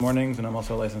Mornings, and I'm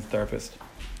also a licensed therapist.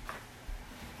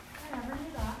 I never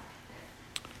knew that.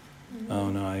 Oh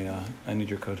no, I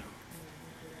need your code.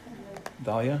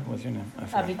 Dahlia, what's your name? I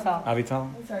forgot. Avital.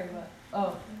 Avital? I'm sorry, what?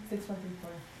 Oh,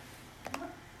 6134.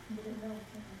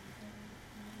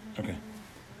 Okay.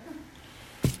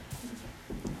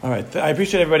 All right. I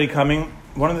appreciate everybody coming.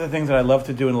 One of the things that I love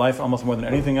to do in life, almost more than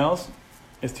anything else,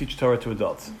 is teach Torah to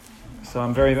adults. So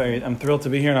I'm I'm thrilled to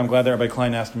be here, and I'm glad that Rabbi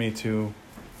Klein asked me to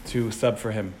sub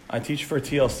for him. I teach for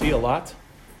TLC a lot,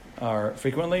 or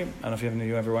frequently. I don't know if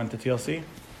you ever went to TLC.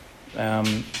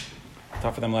 I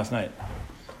taught for them last night,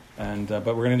 but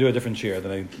we're going to do a different cheer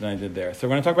than I did there. So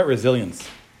we're going to talk about resilience.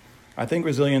 I think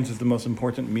resilience is the most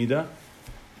important midah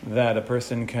that a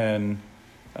person can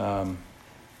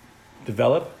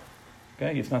develop.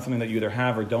 Okay, it's not something that you either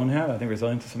have or don't have. I think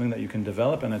resilience is something that you can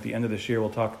develop, and at the end of this year,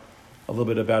 we'll talk a little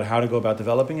bit about how to go about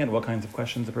developing it, what kinds of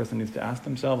questions a person needs to ask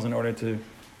themselves in order to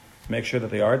make sure that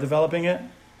they are developing it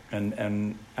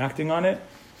and acting on it.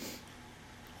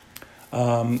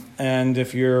 And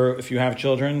if you have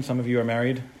children, some of you are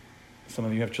married, some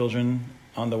of you have children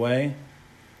on the way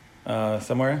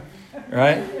somewhere,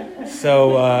 right?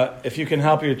 So if you can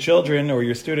help your children or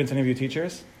your students, any of you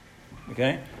teachers,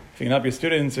 okay? If you can help your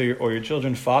students or your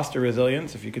children foster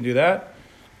resilience, if you can do that,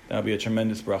 that'll be a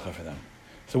tremendous bracha for them.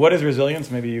 So what is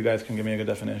resilience? Maybe you guys can give me a good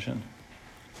definition.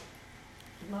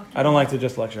 I don't like to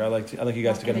just lecture. I like you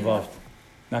guys to get involved.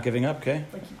 Not giving up, okay?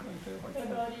 Like keep going through. The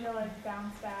ability to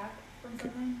bounce back from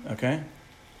something. Okay.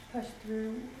 Push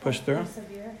through. Persevere.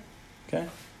 Okay.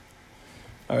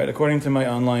 All right. According to my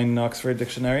online Oxford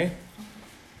dictionary,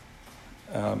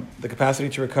 the capacity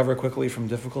to recover quickly from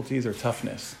difficulties or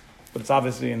toughness. But it's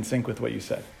obviously in sync with what you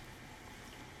said.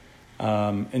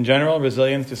 In general,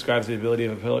 resilience describes the ability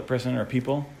of a person or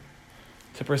people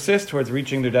to persist towards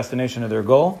reaching their destination or their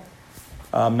goal,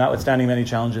 notwithstanding many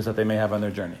challenges that they may have on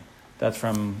their journey. That's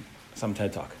from some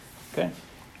TED Talk. Okay.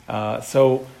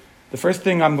 So the first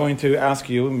thing I'm going to ask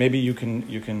you, maybe you can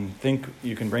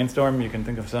brainstorm, you can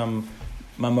think of some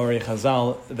Mamori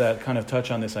Chazal that kind of touch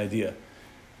on this idea.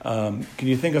 Can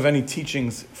you think of any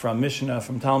teachings from Mishnah,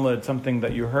 from Talmud, something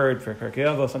that you heard for Pirkei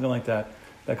Avos, something like that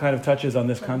kind of touches on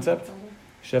this concept?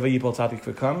 Sheva Yipol Tzadik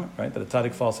V'Kam, right? That a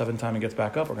tzaddik falls 7 times and gets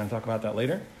back up. We're going to talk about that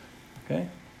later. Okay?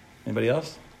 Anybody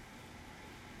else?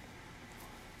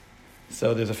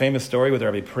 So there's a famous story with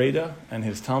Rabbi Preda and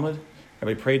his Talmud.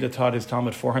 Rabbi Preda taught his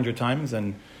Talmud 400 times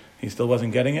and he still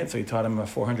wasn't getting it, so he taught him a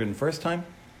 401st time.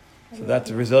 So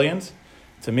that's resilience.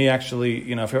 To me, actually,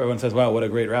 if everyone says, wow, what a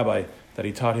great rabbi, that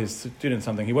he taught his students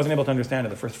something, he wasn't able to understand it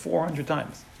the first 400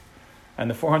 times. And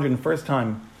the 401st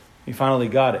time, he finally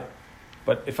got it.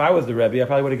 But if I was the Rebbe, I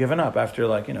probably would have given up after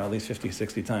at least 50,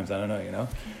 60 times. I don't know,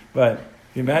 But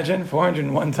you imagine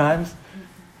 401 times?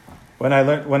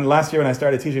 When last year when I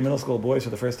started teaching middle school boys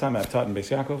for the first time, I've taught in Beis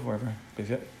Yaakov, wherever,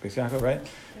 Beis Yaakov, right?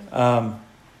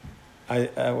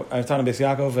 I taught in Beis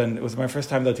Yaakov, and it was my first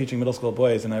time though teaching middle school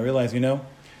boys, and I realized,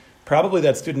 probably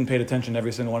that student paid attention to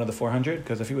every single one of the 400,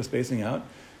 because if he was spacing out,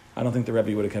 I don't think the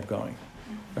Rebbe would have kept going.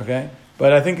 Okay?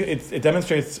 But I think it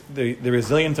demonstrates the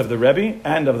resilience of the Rebbe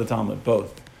and of the Talmud,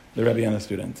 both, the Rebbe and the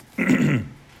student.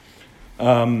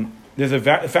 There's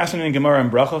a fascinating Gemara in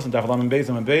Brachos, in Daf Lamed Beis,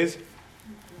 Lamed Beis.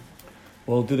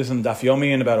 We'll do this in Daf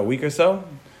Yomi in about a week or so.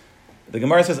 The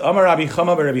Gemara says, Amar Rabbi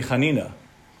Chama b'Rabbi Chanina,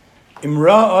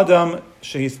 Imra Adam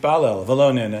shehispalel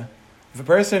v'lo nene. If a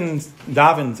person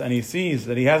davens and he sees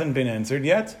that he hasn't been answered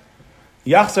yet,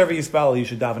 Yachzar v'yispalel, he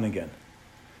should daven again.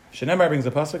 Shenemar brings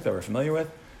a pasuk that we're familiar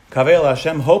with. Kavel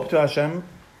Hashem, hope to Hashem.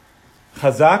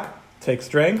 Chazak, take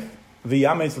strength.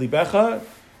 V'yametz libecha,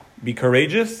 be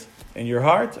courageous in your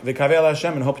heart. V'kavel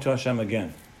Hashem, and hope to Hashem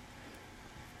again.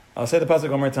 I'll say the pasuk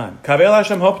one more time. Kavel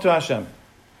Hashem, hope to Hashem.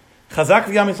 Chazak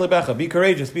v'yametz libecha, be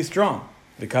courageous, be strong.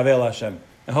 V'kavel Hashem,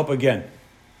 and hope again.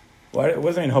 What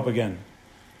does it mean, hope again?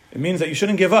 It means that you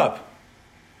shouldn't give up.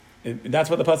 That's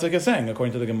what the pasuk is saying,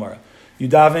 according to the Gemara. You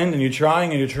daven, and you're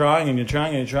trying, and you're trying, and you're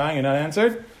trying, and you're trying, and not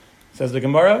answered. Says the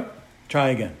Gemara, try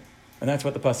again. And that's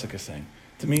what the pasuk is saying.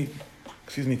 To me,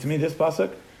 this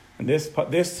pasuk, and this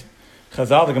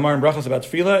Chazal, the Gemara in Brachos about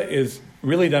Tefillah,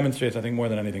 really demonstrates, I think, more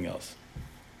than anything else.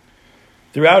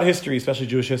 Throughout history, especially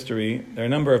Jewish history, there are a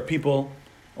number of people,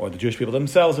 or the Jewish people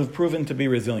themselves, who've proven to be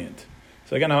resilient.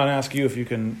 So again, I want to ask you if you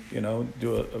can,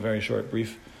 do a very short,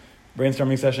 brief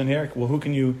brainstorming session here. Well, who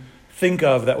can you think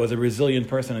of that was a resilient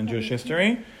person in Jewish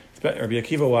history? Rabbi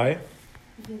Akiva, why?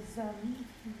 Because he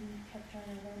kept trying to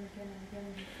learn again and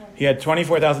again. He had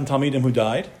 24,000 Talmidim who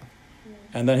died,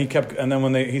 and then he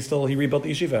rebuilt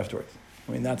the yeshiva afterwards.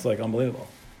 I mean, that's unbelievable.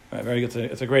 Right, very good.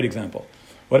 It's a great example.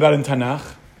 What about in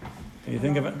Tanakh? Can you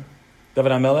think of it?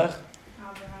 David HaMelech?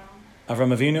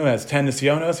 Avram Avinu has 10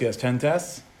 nisyonos. He has 10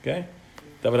 tests. Okay.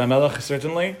 David HaMelech,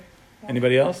 certainly.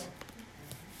 Anybody else?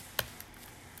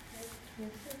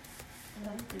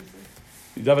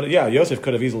 David, yeah, Yosef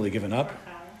could have easily given up.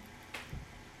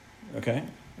 Okay.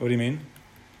 What do you mean?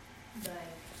 Like,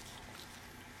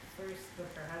 first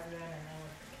with her husband and then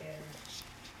with the kids.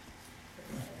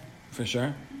 For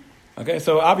sure. Okay,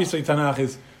 so obviously Tanakh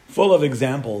is full of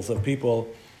examples of people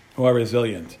who are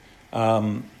resilient.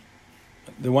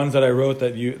 The ones that I wrote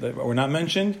that were not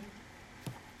mentioned,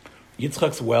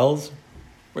 Yitzchak's wells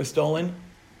were stolen,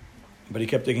 but he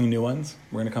kept digging new ones.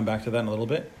 We're going to come back to that in a little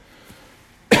bit.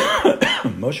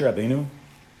 Moshe Rabbeinu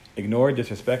ignored,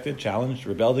 disrespected, challenged,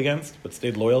 rebelled against, but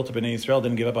stayed loyal to Bnei Yisrael,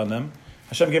 didn't give up on them.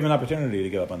 Hashem gave him an opportunity to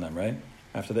give up on them, right?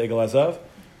 After the Egel Azav,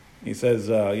 he says,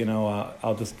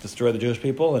 I'll just destroy the Jewish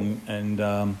people and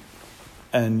I'll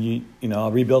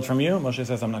rebuild from you. Moshe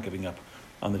says, I'm not giving up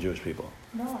on the Jewish people.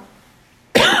 Noah.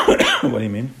 What do you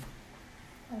mean?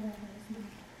 I don't know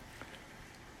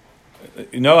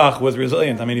his name. Noach was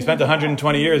resilient. I mean, he spent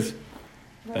 120 years.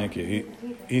 Thank you.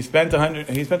 He spent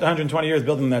 120 years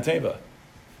building that teva.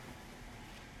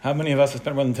 How many of us have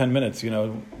spent more than 10 minutes,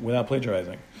 without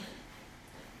plagiarizing?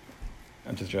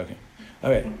 I'm just joking.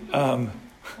 Okay.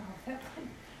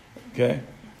 Okay.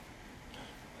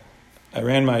 I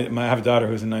ran I have a daughter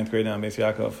who's in 9th grade now in Beis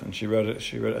Yaakov, and she wrote, I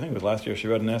think it was last year, she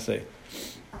wrote an essay.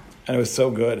 And it was so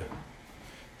good.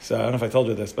 So I don't know if I told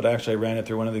you this, but I actually ran it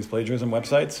through one of these plagiarism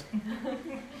websites.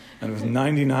 And it was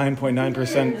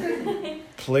 99.9%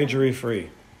 plagiary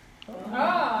free.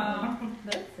 Oh.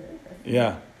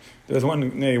 Yeah. There was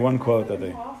one quote that they...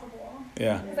 Impossible.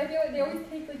 Yeah. It's like they always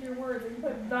take like your words and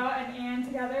put the and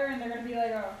together, and they're gonna be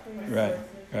like, oh, please. Right.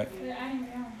 Yeah, anyway,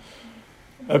 yeah.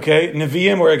 Okay,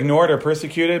 Nevi'im were ignored or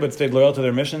persecuted, but stayed loyal to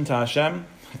their mission, to Hashem.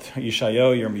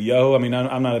 Yeshayo, Yirmiyahu. I mean,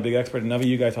 I'm not a big expert in Navi.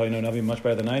 You guys probably know Navi much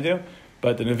better than I do.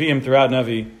 But the Nevi'im throughout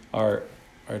Navi are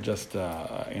just,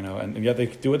 and yet they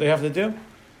do what they have to do.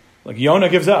 Like Yonah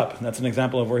gives up. That's an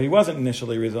example of where he wasn't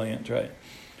initially resilient, right?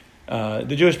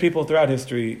 The Jewish people throughout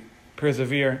history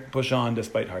persevere, push on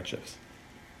despite hardships.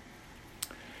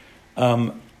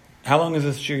 How long is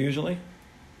this shir usually?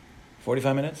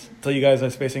 45 minutes? Until you guys are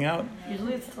spacing out?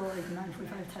 Usually it's till like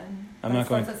 9:45, 10. I'm not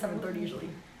going. It starts at 7:30 usually.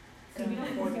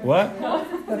 What?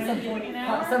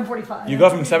 7:45. You go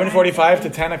from 7:45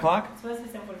 to 10 o'clock? It's supposed to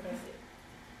be 7:45.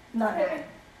 Not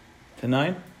To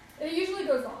 9? It usually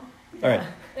goes long. All right.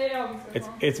 It always goes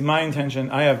long. It's my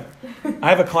intention. I have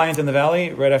a client in the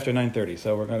valley right after 9:30,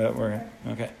 so we're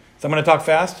okay. So I'm gonna talk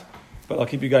fast, but I'll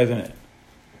keep you guys in it.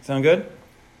 Sound good?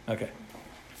 Okay.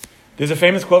 There's a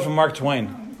famous quote from Mark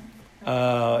Twain.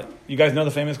 You guys know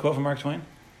the famous quote from Mark Twain?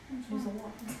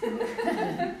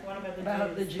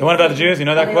 about the Jews. The one about the Jews. You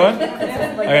know that quote?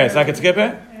 Okay, so I could skip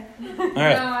it. All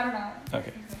right. No, I don't know.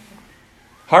 Okay.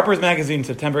 Harper's Magazine,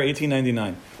 September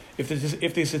 1899.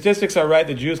 If the statistics are right,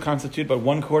 the Jews constitute but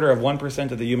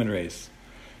 1/4% of the human race.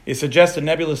 It suggests a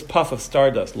nebulous puff of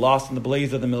stardust lost in the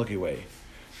blaze of the Milky Way.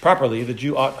 Properly, the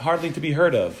Jew ought hardly to be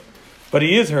heard of. But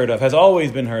he is heard of, has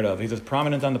always been heard of. He's as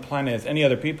prominent on the planet as any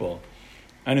other people.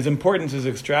 And his importance is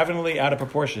extravagantly out of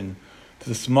proportion to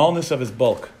the smallness of his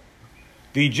bulk.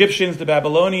 The Egyptians, the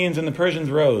Babylonians, and the Persians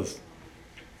rose,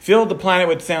 filled the planet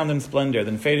with sound and splendor,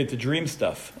 then faded to dream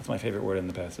stuff. That's my favorite word in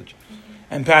the passage.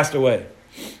 And passed away.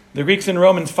 The Greeks and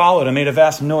Romans followed and made a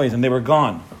vast noise, and they were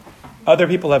gone. Other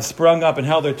people have sprung up and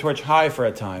held their torch high for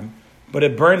a time, but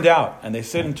it burned out, and they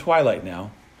sit in twilight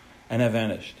now, and have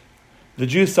vanished. The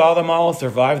Jew saw them all,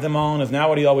 survived them all, and is now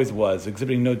what he always was,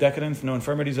 exhibiting no decadence, no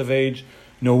infirmities of age,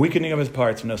 no weakening of his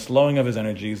parts, no slowing of his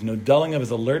energies, no dulling of his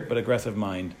alert but aggressive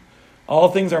mind. All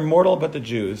things are mortal but the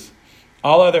Jews.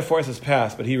 All other forces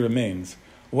pass, but he remains.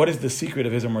 What is the secret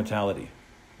of his immortality?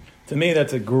 To me,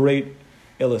 that's a great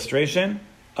illustration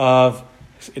of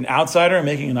an outsider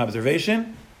making an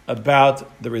observation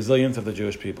about the resilience of the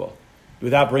Jewish people.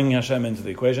 Without bringing Hashem into the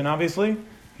equation, obviously.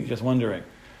 He's just wondering.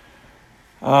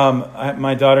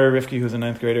 My daughter, Rivki, who's a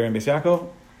 9th grader in Beis Yaakov,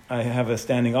 I have a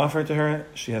standing offer to her.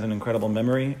 She has an incredible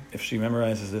memory. If she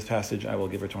memorizes this passage, I will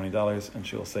give her $20, and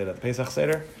she will say it at the Pesach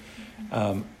Seder.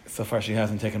 So far, she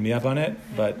hasn't taken me up on it,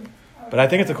 but I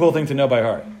think it's a cool thing to know by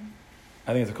heart.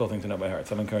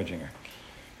 So I'm encouraging her.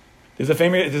 There's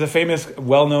a famous,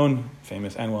 well-known,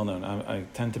 I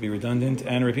tend to be redundant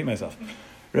and repeat myself.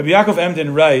 Rabbi Yaakov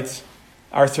Emden writes,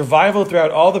 our survival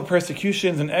throughout all the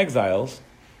persecutions and exiles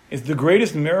is the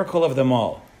greatest miracle of them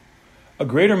all. A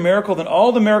greater miracle than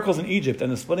all the miracles in Egypt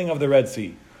and the splitting of the Red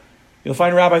Sea. You'll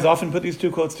find rabbis often put these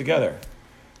two quotes together.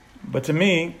 But to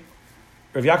me,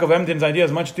 Rabbi Yaakov Emden's idea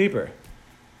is much deeper.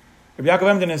 Rabbi Yaakov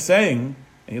Emden is saying,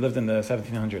 and he lived in the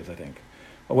 1700s, I think.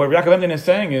 what Yaakov Emden is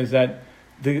saying is that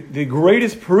the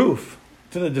greatest proof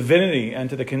to the divinity and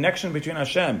to the connection between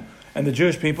Hashem and the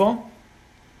Jewish people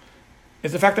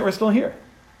is the fact that we're still here.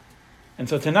 And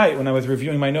so tonight, when I was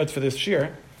reviewing my notes for this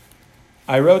shir,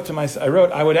 I wrote,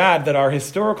 I would add that our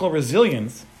historical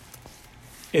resilience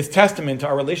is testament to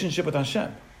our relationship with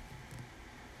Hashem.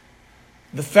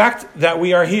 The fact that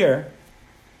we are here,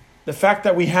 the fact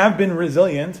that we have been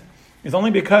resilient, is only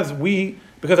because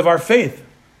of our faith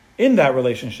in that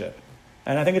relationship.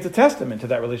 And I think it's a testament to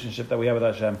that relationship that we have with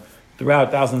Hashem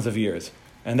throughout thousands of years.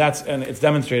 And it's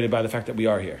demonstrated by the fact that we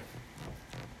are here.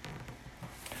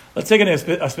 Let's take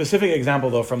a specific example,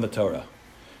 though, from the Torah.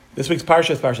 This week's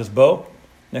parsha is Parshas Bo.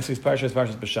 Next week's parsha is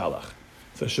Parshas Beshalach.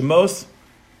 So Shemos,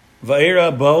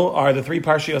 Va'era, Bo are the three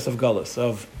parshios of Galus,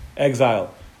 of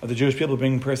exile, of the Jewish people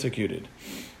being persecuted.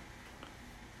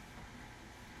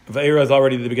 Va'era is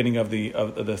already the beginning of the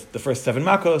first 7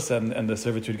 Makos, and the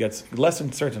servitude gets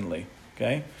lessened, certainly.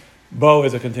 Okay? Bo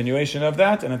is a continuation of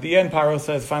that, and at the end, Paro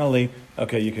says, finally,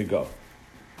 okay, you could go.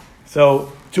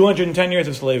 So, 210 years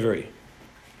of slavery.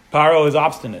 Paro is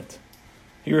obstinate.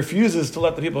 He refuses to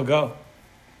let the people go.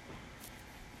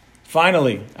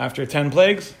 Finally, after 10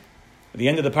 plagues, at the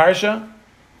end of the parsha,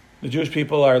 the Jewish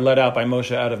people are led out by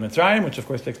Moshe out of Mitzrayim, which of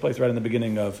course takes place right in the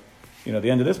beginning of,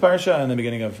 the end of this parsha and the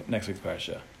beginning of next week's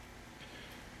parsha.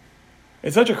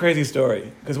 It's such a crazy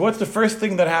story, because what's the first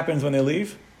thing that happens when they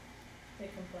leave? They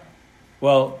complain.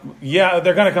 Well, yeah,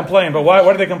 they're going to complain, but what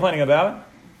are they complaining about?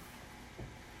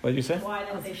 What did you say? Why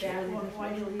did they take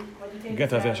Why do you We'll get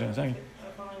to that in a second.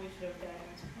 If only we should have died.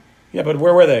 Yeah, but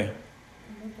where were they?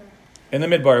 In the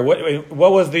Midbar.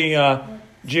 What was the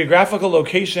geographical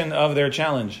location of their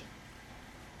challenge?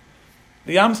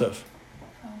 The Yam Suf.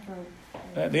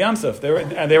 The Yam Suf. They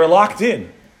were locked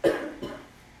in.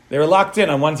 They were locked in.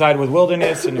 On one side was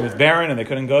wilderness, and it was barren, and they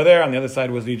couldn't go there. On the other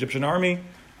side was the Egyptian army.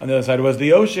 On the other side was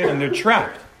the ocean, and they're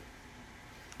trapped.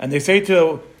 And they say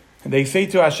to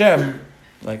Hashem,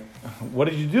 like, what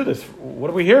did you do this? What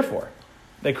are we here for?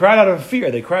 They cried out of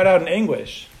fear. They cried out in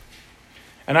anguish.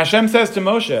 And Hashem says to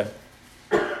Moshe,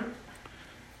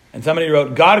 and somebody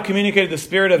wrote, God communicated the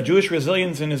spirit of Jewish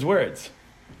resilience in his words.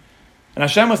 And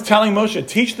Hashem was telling Moshe,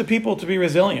 teach the people to be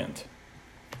resilient.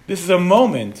 This is a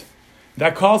moment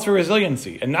that calls for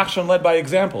resiliency. And Nachshon led by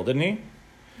example, didn't he?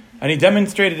 And he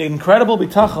demonstrated incredible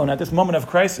bitachon at this moment of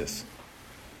crisis.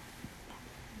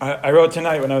 I wrote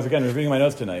tonight, when I was again reviewing my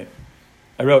notes tonight,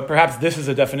 I wrote, perhaps this is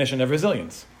a definition of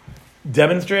resilience.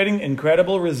 Demonstrating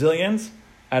incredible resilience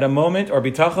at a moment, or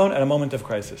bitachon, at a moment of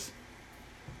crisis.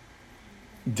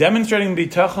 Demonstrating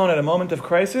bitachon at a moment of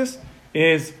crisis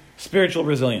is spiritual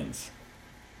resilience.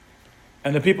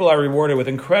 And the people are rewarded with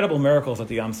incredible miracles at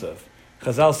the Yam Suf.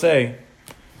 Chazal say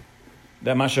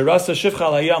that Masharasa Shivcha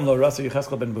Layam Lo Rasa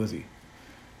Yecheskel Ben Buzi.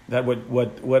 That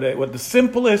what the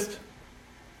simplest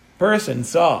person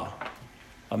saw,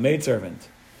 a maidservant,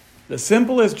 the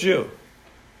simplest Jew,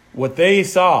 what they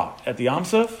saw at the Yam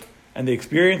Suf and the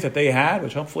experience that they had,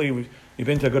 which hopefully you've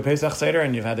been to a good Pesach Seder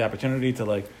and you've had the opportunity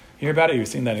to hear about it. You've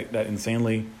seen that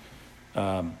insanely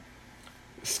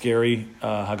scary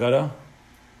Haggadah.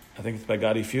 I think it's by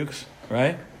Gadi Fuchs,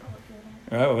 right?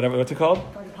 Right, whatever. What's it called?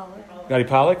 Gadi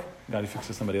Pollock. Gadi Fuchs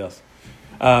is somebody else.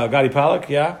 Gadi Pollock,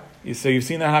 yeah. So you've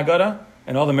seen that Haggadah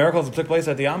and all the miracles that took place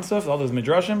at the Yam Suf, all those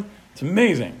midrashim. It's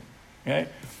amazing. Okay.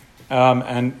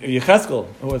 And Yecheskel,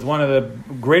 who was one of the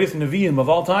greatest Nevi'im of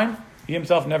all time, he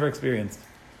himself never got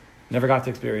to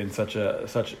experience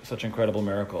such incredible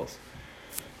miracles.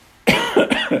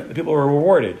 The people were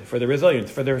rewarded for their resilience,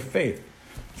 for their faith,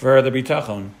 for the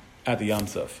bitachon at the Yam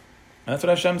Suf. And that's what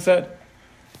Hashem said.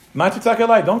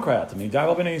 Don't cry out to me. Speak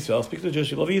to the Jewish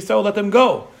people of Yisrael. Let them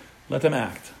go. Let them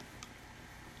act.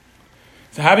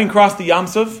 So having crossed the Yam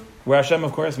Suf, where Hashem,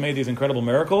 of course, made these incredible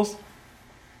miracles,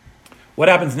 what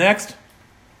happens next?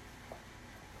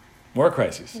 More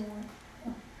crises.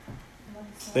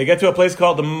 They get to a place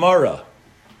called the Marah.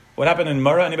 What happened in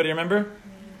Marah? Anybody remember?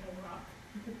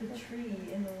 He put the tree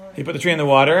in the water. He put the tree in the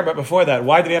water, but before that,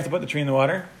 why did he have to put the tree in the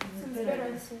water?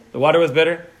 The water was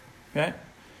bitter. Okay?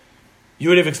 You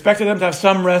would have expected them to have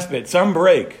some respite, some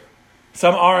break,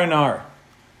 some R&R.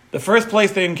 The first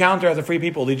place they encounter as a free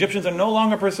people, the Egyptians are no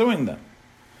longer pursuing them.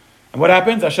 And what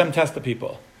happens? Hashem tests the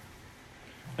people.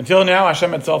 Until now,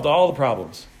 Hashem had solved all the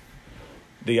problems.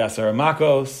 The Yasar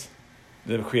Makos,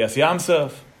 the Kriyas Yam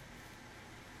Suf.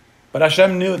 But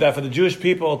Hashem knew that for the Jewish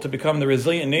people to become the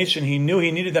resilient nation he knew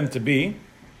he needed them to be,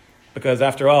 because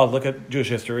after all, look at Jewish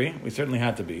history, we certainly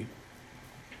had to be.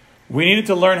 We needed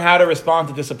to learn how to respond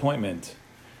to disappointment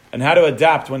and how to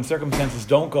adapt when circumstances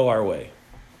don't go our way.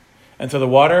 And so the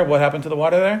water, what happened to the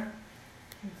water there?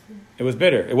 It was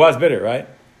bitter. It was bitter, right?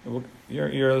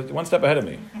 You're one step ahead of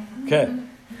me. Okay.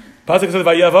 Pasuk says,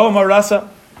 "Vayavo marasa."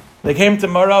 They came to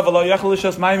Mara. V'lo yachlu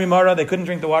lishos mayim Mara. They couldn't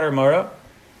drink the water of Mara.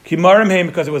 Ki marim heim,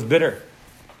 because it was bitter.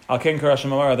 Al ken karashim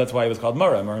Mara. That's why it was called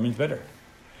Mara. Mara means bitter.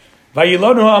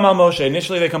 Vayilonu amal Moshe.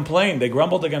 Initially, they complained. They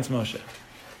grumbled against Moshe.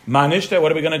 Manishte.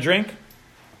 What are we going to drink?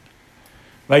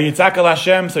 Vayitzak al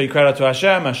Hashem. So he cried out to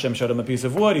Hashem. Hashem showed him a piece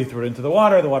of wood. He threw it into the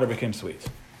water. The water became sweet.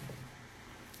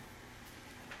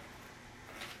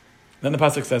 Then the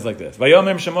pasuk says like this: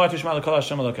 Vayomim Shema tishma l'kol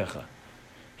Hashem Elokecha.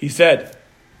 He said,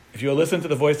 if you will listen to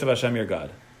the voice of Hashem your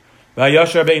God,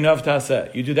 Vayashar be'inav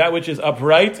taseh, you do that which is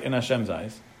upright in Hashem's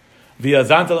eyes.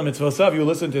 V'yazanta l'mitzvosav, you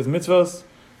listen to His mitzvos.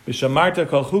 V'shamarta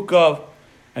kol chukav,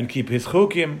 and keep His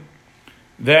chukim.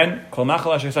 Then kol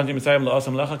machal asher samti mitzrayim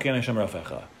la'osam lecha ki ani Hashem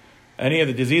rafecha. Any of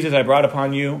the diseases I brought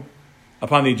upon you,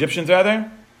 upon the Egyptians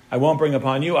rather, I won't bring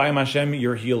upon you. I am Hashem,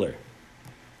 your healer.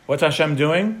 What's Hashem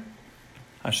doing?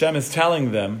 Hashem is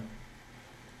telling them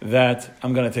that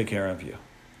I'm going to take care of you.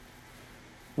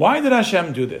 Why did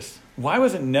Hashem do this? Why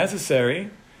was it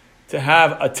necessary to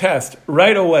have a test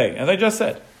right away? As I just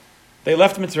said, they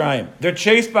left Mitzrayim. They're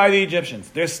chased by the Egyptians.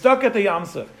 They're stuck at the Yam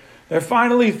Suf. They're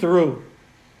finally through.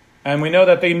 And we know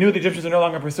that they knew the Egyptians were no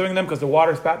longer pursuing them because the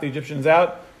water spat the Egyptians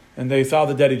out and they saw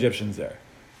the dead Egyptians there.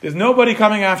 There's nobody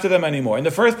coming after them anymore. In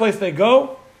the first place they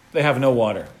go, they have no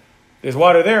water. There's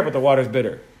water there, but the water's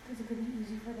bitter. Because it could be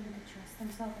easy for them to trust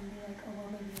themselves and be like, oh, well,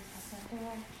 maybe it's not after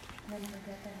all. And then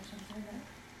forget that Hashem said that.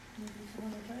 Maybe it's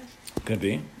one of those. Could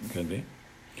be.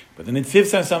 But the Nitziv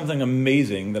says something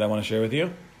amazing that I want to share with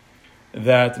you.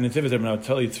 That the Nitziv is Rabbi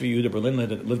Naftali Tzvi Yehuda Berlin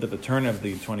lived at the turn of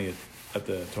the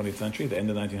 20th century, the end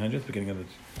of the 1900s,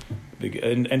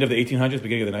 end of the 1800s,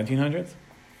 beginning of the 1900s.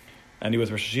 And he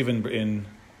was Rosh Hashiva in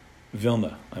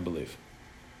Vilna, I believe.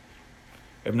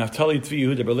 Rabbi Naftali Tzvi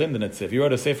Yehuda Berlin, the Nitziv. He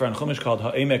wrote a sefer on Chumash called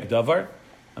Ha'emek Davar.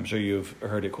 I'm sure you've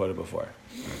heard it quoted before.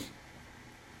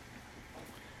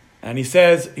 And he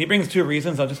says, he brings two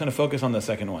reasons. I'm just going to focus on the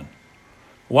second one.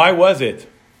 Why was it?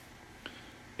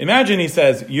 Imagine, he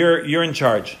says, you're in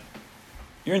charge.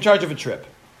 You're in charge of a trip.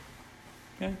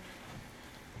 Okay?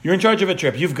 You're in charge of a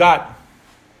trip. You've got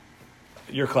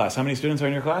your class. How many students are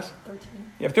in your class? 13.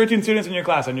 You have 13 students in your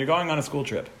class, and you're going on a school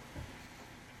trip.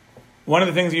 One of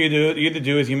the things you either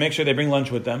do is you make sure they bring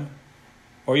lunch with them,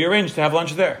 or you arrange to have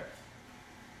lunch there.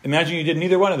 Imagine you did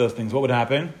neither one of those things. What would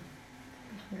happen?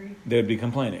 Hungry. They would be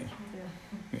complaining.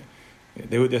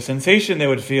 Yeah. The sensation they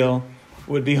would feel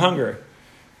would be hunger.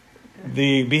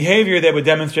 The behavior they would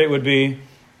demonstrate would be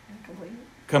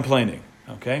complaining.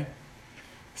 Okay?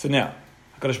 So now,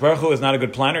 HaKadosh Baruch Hu is not a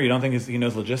good planner. You don't think he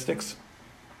knows logistics?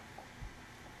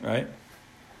 Right?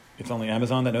 It's only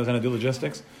Amazon that knows how to do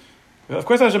logistics. Well, of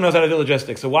course Hashem knows how to do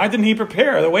logistics. So why didn't he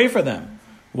prepare the way for them?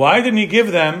 Why didn't he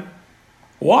give them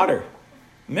water?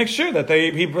 Make sure that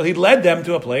he led them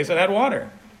to a place that had water.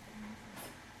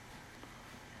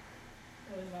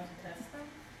 It was about to test them?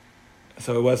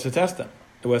 So it was to test them.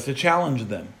 It was to challenge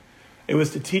them. It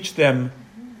was to teach them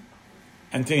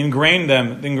and to ingrain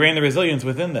the resilience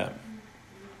within them.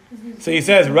 So he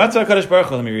says, Ratza Kadosh Baruch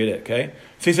Hu, let me read it, okay?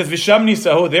 So he says, Visham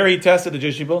Nisahu, there he tested the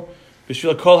Jewish people,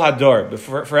 Vishvila Kol Hador,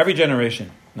 for every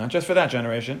generation, not just for that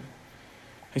generation.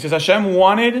 He says, Hashem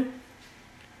wanted,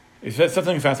 he said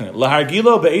something fascinating,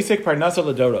 Lahargilo be'esek parnasa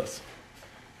ladoros,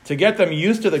 to get them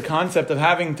used to the concept of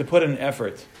having to put in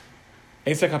effort.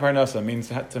 Esek haparnasa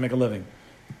means to make a living.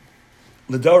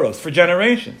 Ladoros, for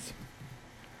generations.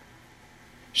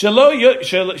 A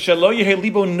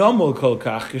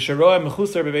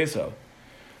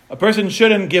person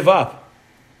shouldn't give up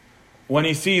when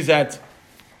he sees that,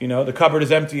 the cupboard is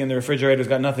empty and the refrigerator's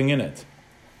got nothing in it.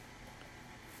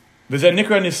 That's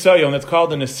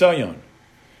called the nisayon.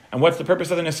 And what's the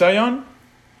purpose of the nisayon?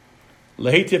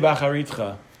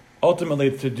 Ultimately,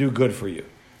 it's to do good for you.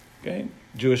 Okay?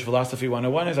 Jewish philosophy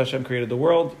 101 is Hashem created the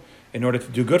world in order to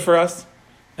do good for us.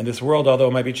 And this world, although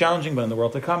it might be challenging, but in the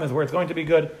world to come is where it's going to be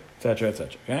good, etc.,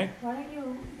 etc. Okay? Why don't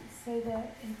you say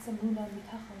that it's a Muna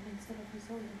Mitachon instead of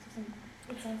resilience?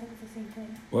 It sounds like it's the same thing.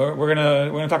 We're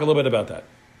gonna talk a little bit about that.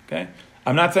 Okay?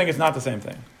 I'm not saying it's not the same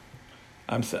thing.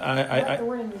 I like the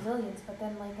word in resilience, but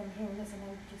then I'm hearing this and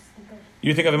I just think of...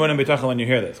 You think of Emunah and Bitachon when you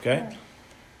hear this, okay?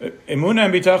 Yeah. Emunah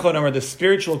and Bitachon are the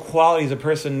spiritual qualities a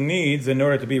person needs in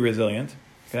order to be resilient.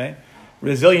 Okay?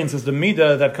 Resilience is the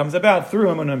midah that comes about through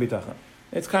Emunah and Bitachon.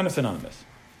 It's kind of synonymous.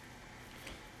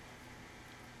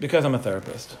 Because I'm a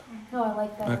therapist. No, I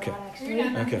like that Okay. a lot, Are actually. you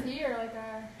an Okay. MPT or like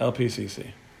a... LPCC.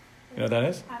 You know what that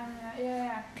is? I don't know.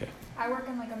 Yeah. Okay. I work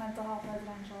in like a mental health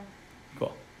residential.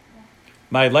 Cool.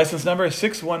 My license number is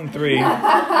 6133.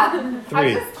 I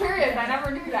was just curious. I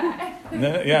never knew that.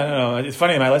 No. It's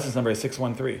funny, my license number is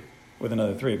 613. with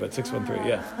another 3, but 613,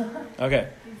 yeah. Okay.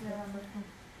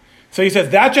 So he says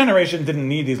that generation didn't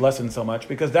need these lessons so much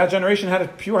because that generation had a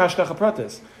pure hashgacha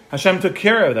pratis. Hashem took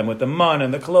care of them with the man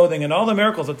and the clothing and all the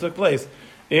miracles that took place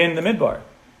in the midbar.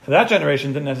 So that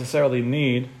generation didn't necessarily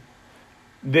need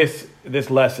this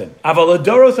lesson. But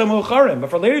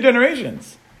for later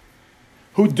generations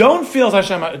who don't feel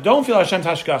Hashem's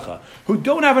hashgacha, who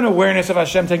don't have an awareness of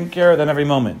Hashem taking care of them every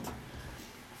moment,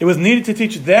 it was needed to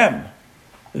teach them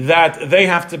that they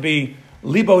have to be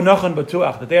libo nochon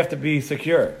batuach, that they have to be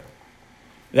secure.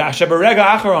 At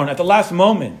the last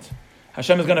moment,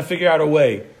 Hashem is going to figure out a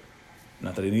way.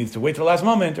 Not that he needs to wait till the last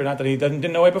moment, or not that he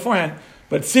didn't know it beforehand,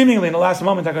 but seemingly in the last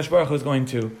moment, HaKadosh Baruch Hu is going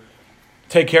to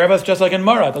take care of us, just like in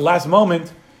Marah. At the last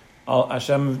moment,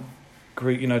 Hashem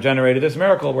generated this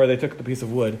miracle where they took the piece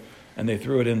of wood and they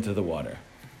threw it into the water.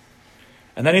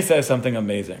 And then he says something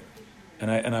amazing.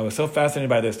 And I was so fascinated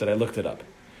by this that I looked it up.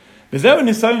 This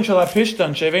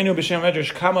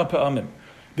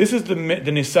is the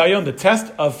nisayon, the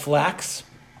test of flax,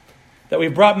 that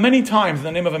we've brought many times in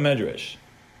the name of a medrash.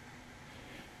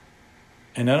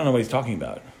 And I don't know what he's talking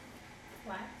about.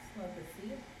 Flax, like the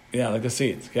seed? Yeah, like the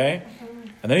seeds, okay?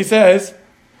 And then he says,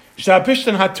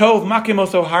 Shapishtan hatov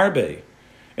makimoso harbe.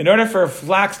 In order for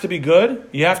flax to be good,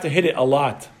 you have to hit it a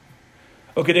lot.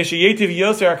 It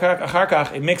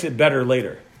makes it better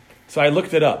later. So I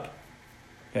looked it up.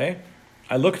 Okay?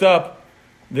 I looked up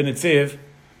the Netziv.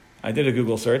 I did a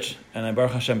Google search, and I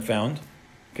Baruch Hashem found.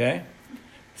 Okay?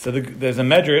 So there's a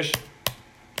medrash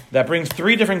that brings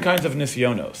 3 different kinds of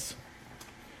nisyonos.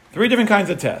 3 different kinds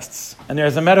of tests. And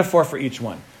there's a metaphor for each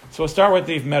one. So we'll start with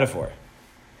the metaphor.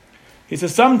 He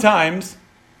says, sometimes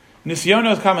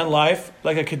nisyonos come in life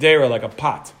like a kedera, like a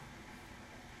pot.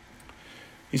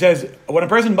 He says, when a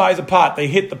person buys a pot, they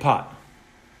hit the pot.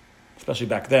 Especially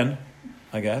back then,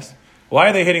 I guess. Why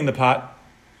are they hitting the pot?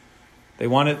 They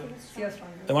want to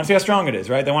see how strong it is,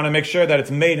 right? They want to make sure that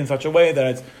it's made in such a way that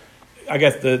it's, I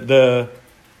guess, the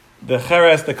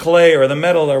cheres, the clay, or the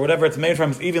metal, or whatever it's made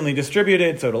from is evenly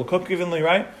distributed, so it'll cook evenly,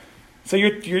 right? So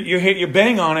you're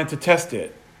banging on it to test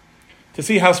it, to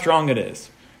see how strong it is.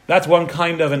 That's one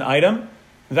kind of an item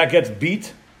that gets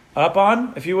beat up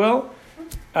on, if you will.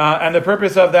 And the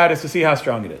purpose of that is to see how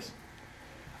strong it is.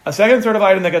 A second sort of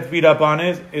item that gets beat up on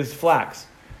is flax.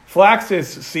 Flax is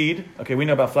seed. Okay, we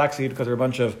know about flax seed because there are a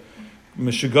bunch of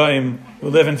meshugaim who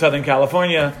live in Southern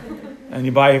California, and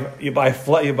you buy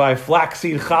flax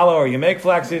seed challah, or you make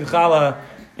flax seed challah,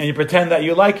 and you pretend that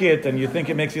you like it, and you think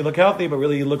it makes you look healthy, but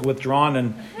really you look withdrawn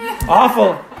and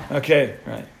awful. Okay,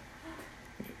 right.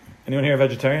 Anyone here a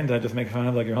vegetarian? Did I just make fun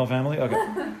of your whole family?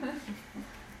 Okay.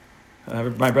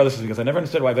 My brother says, because I never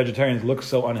understood why vegetarians look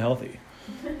so unhealthy.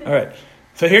 All right.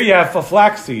 So here you have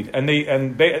flax seed, and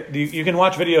you can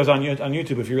watch videos on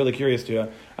YouTube if you're really curious to. In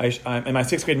my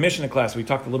 6th grade Mishnah class, we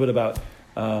talked a little bit about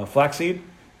flax seed,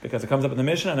 because it comes up in the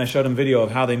Mishnah, and I showed them video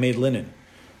of how they made linen.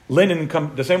 Linen,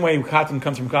 the same way cotton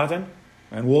comes from cotton,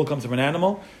 and wool comes from an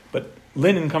animal, but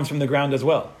linen comes from the ground as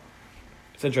well.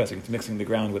 It's interesting. It's mixing the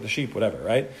ground with the sheep, whatever,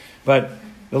 right? But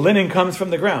the linen comes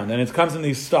from the ground, and it comes in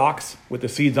these stalks with the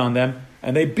seeds on them,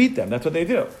 and they beat them. That's what they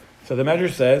do. So the measure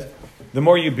says, the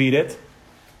more you beat it,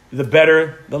 the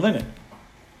better the linen.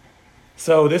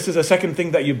 So this is a second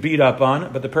thing that you beat up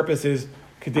on, but the purpose is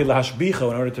kedei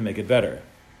lahashbicho, in order to make it better.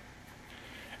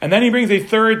 And then he brings a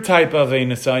third type of a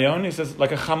nisayon. He says,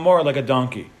 like a chamor, like a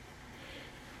donkey.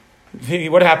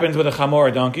 What happens with a chamor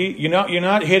or donkey? You're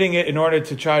not hitting it in order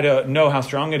to try to know how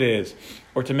strong it is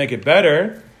or to make it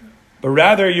better, but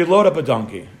rather you load up a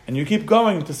donkey and you keep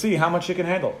going to see how much it can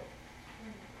handle.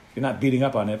 You're not beating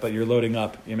up on it, but you're loading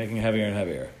up. You're making it heavier and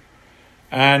heavier.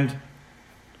 And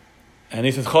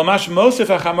he says, Chomash mosif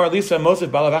hachamor lisa mosif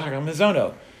balavachakam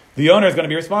mizono. The owner is going to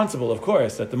be responsible, of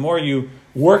course, that the more you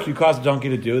cause the donkey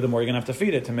to do, the more you're going to have to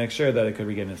feed it to make sure that it could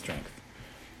regain its strength.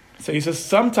 So he says,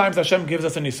 sometimes Hashem gives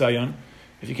us a nisayon.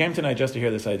 If you came tonight just to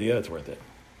hear this idea, it's worth it.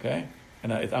 Okay?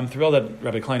 And I'm thrilled that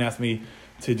Rabbi Klein asked me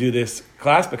to do this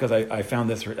class because I found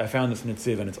this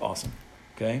Netziv and it's awesome.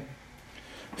 Okay?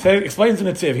 So he explains the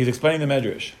Netziv. He's explaining the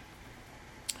Medrash.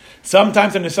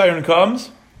 Sometimes the nisayon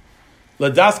comes,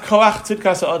 ladas koach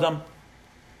tzidkas adam.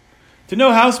 To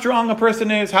know how strong a person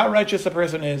is, how righteous a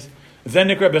person is. Zen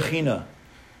nikra bechina.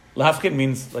 Lahafkin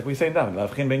means, like we say in Daven,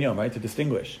 lahafkin ben yom, right? To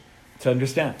distinguish. To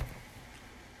understand.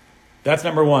 That's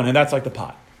number one, and that's like the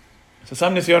pot. So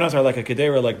some nisyonos are like a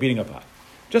kedera, like beating a pot.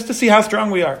 Just to see how strong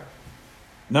we are.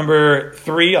 Number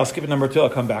 3, I'll skip it number 2, I'll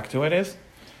come back to it,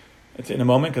 it's in a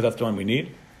moment, because that's the one we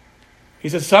need. He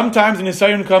says, sometimes the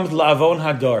nisayon comes la'avon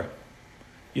hador.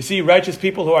 You see righteous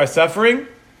people who are suffering.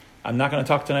 I'm not going to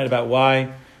talk tonight about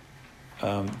why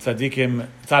tzaddikim,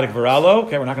 tzaddik v'ralo.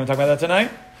 Okay, we're not going to talk about that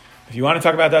tonight. If you want to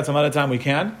talk about that some other time, we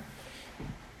can.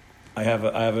 I have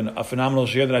a phenomenal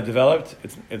shir that I developed.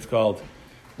 It's called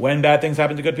 "When Bad Things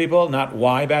Happen to Good People," not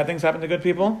 "Why Bad Things Happen to Good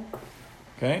People."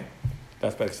 Okay,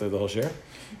 that's basically the whole shir.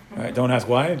 All right, don't ask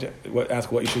why.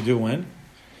 Ask what you should do when.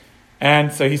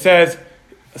 And so he says,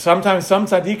 sometimes some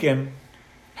tzaddikim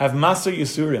have maser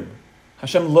yisurim.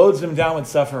 Hashem loads them down with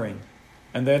suffering,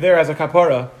 and they're there as a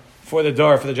kapara for the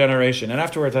door, for the generation, and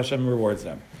afterwards Hashem rewards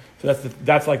them. So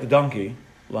that's like the donkey,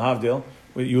 lahavdil.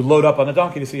 You load up on the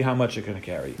donkey to see how much it can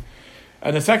carry.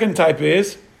 And the second type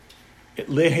is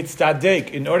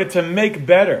lihitzadek, in order to make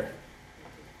better.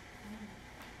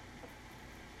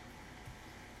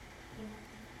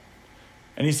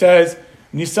 And he says,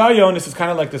 nisayon, this is kind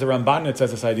of like, there's a Ramban that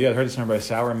says this idea. I heard this from Rabbi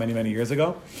Sauer many, many years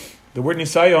ago. The word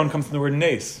nisayon comes from the word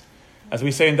nes. As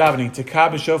we say in davening, Tika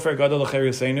b'shofar gadol l'cher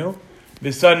yosenu,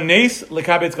 v'san nes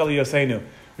l'kabetz gal yosenu,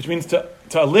 which means to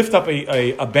lift up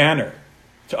a banner,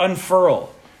 to unfurl.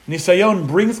 Nisayon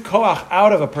brings koach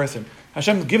out of a person.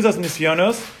 Hashem gives us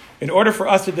nisyonos in order for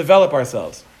us to develop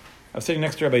ourselves. I was sitting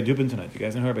next to Rabbi Dubin tonight. You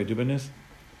guys know who Rabbi Dubin is?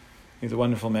 He's a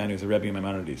wonderful man. He's a Rebbe in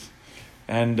Maimonides.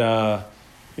 And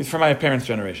he's from my parents'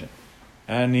 generation.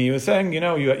 And he was saying,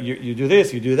 you do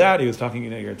this, you do that. He was talking,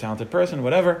 you're a talented person,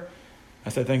 whatever. I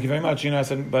said, thank you very much. I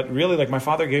said, but really, like, my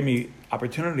father gave me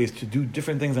opportunities to do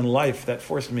different things in life that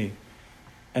forced me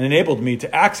and enabled me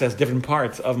to access different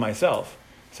parts of myself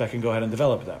so I can go ahead and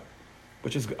develop them,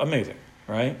 which is amazing,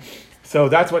 right? So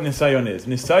that's what nisayon is.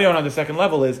 Nisayon on the second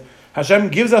level is Hashem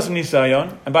gives us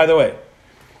nisayon. And by the way,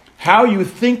 how you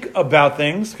think about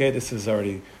things, okay, this is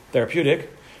already therapeutic,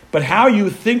 but how you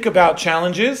think about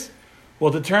challenges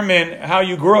will determine how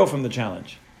you grow from the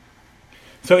challenge.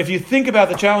 So if you think about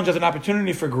the challenge as an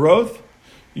opportunity for growth,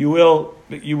 you will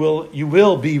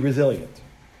be resilient.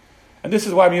 And this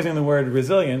is why I'm using the word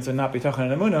resilience and not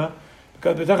bitachon and emunah,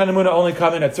 because bitachon and emunah only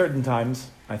come in at certain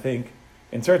times, I think,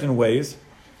 in certain ways,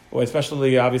 or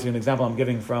especially, obviously, an example I'm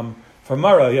giving from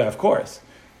Mara, yeah, of course.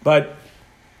 But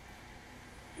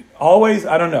always,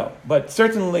 I don't know. But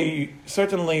certainly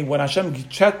when Hashem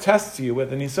tests you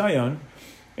with an nisayon,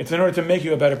 it's in order to make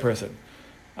you a better person.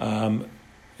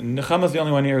 Nechama is the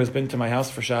only one here who's been to my house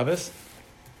for Shabbos,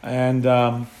 and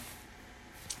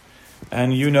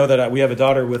you know that we have a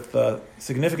daughter with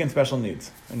significant special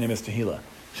needs. Her name is Tehila.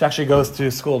 She actually goes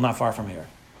to school not far from here.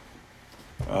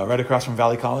 Right across from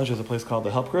Valley College, there's a place called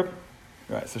the Help Group.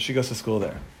 Right, so she goes to school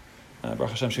there. Baruch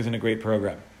Hashem, she's in a great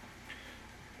program.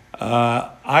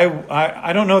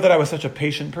 I don't know that I was such a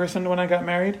patient person when I got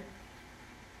married.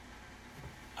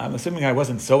 I'm assuming I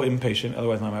wasn't so impatient,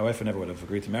 otherwise my wife never would have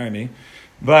agreed to marry me.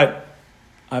 But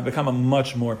I've become a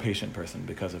much more patient person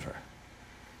because of her.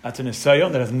 That's an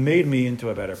nisayon that has made me into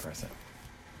a better person.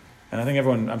 And I think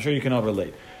I'm sure you can all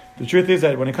relate. The truth is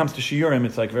that when it comes to shiurim,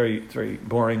 it's like it's very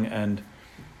boring and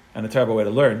a terrible way to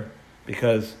learn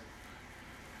because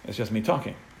it's just me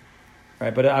talking.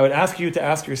 Right? But I would ask you to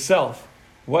ask yourself,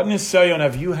 what nisayon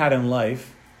have you had in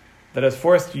life that has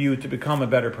forced you to become a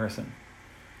better person?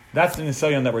 That's the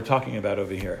nisayon that we're talking about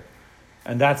over here.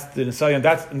 And that's the nisayon,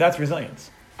 that's resilience.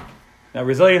 Now,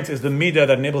 resilience is the midah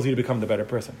that enables you to become the better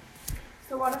person.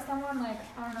 So what if someone,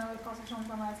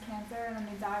 someone has cancer and then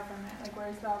they die from it? Like,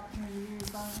 where's the opportunity to use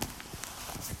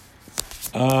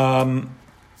that?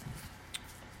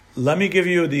 Let me give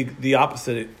you the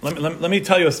opposite. Let me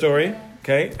tell you a story,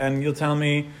 okay? And you'll tell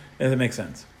me if it makes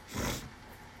sense.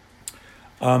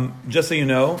 Just so you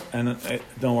know, and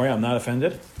don't worry, I'm not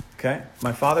offended, okay?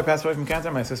 My father passed away from cancer,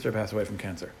 my sister passed away from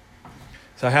cancer.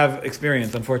 So I have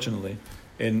experience, unfortunately,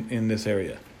 in this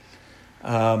area.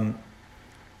 I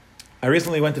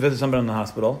recently went to visit somebody in the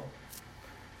hospital.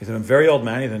 He's a very old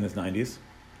man, he's in his 90s.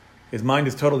 His mind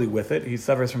is totally with it. He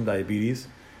suffers from diabetes.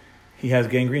 He has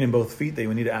gangrene in both feet. They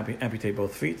would need to amputate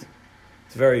both feet.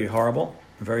 It's very horrible,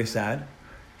 very sad.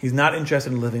 He's not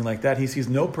interested in living like that. He sees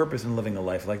no purpose in living a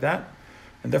life like that.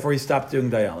 And therefore he stopped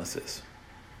doing dialysis.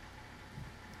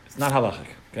 It's not halachic,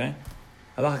 okay?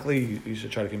 Halachically, you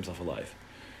should try to keep himself alive.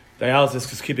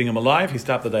 Dialysis is keeping him alive. He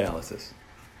stopped the dialysis.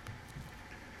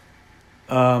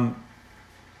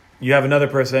 You have another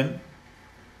person,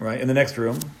 right, in the next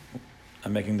room,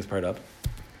 I'm making this part up,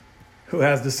 who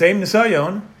has the same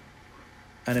nisayon,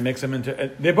 and it makes them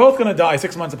into... They're both going to die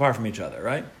 6 months apart from each other,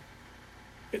 right?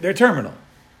 They're terminal.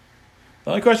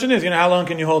 The only question is, how long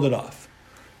can you hold it off?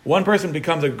 One person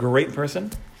becomes a great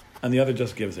person, and the other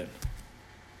just gives in.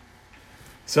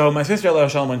 So my sister,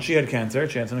 Shalom, when she had cancer,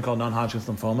 she had something called non-Hodgkin's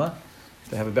lymphoma.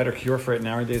 They have a better cure for it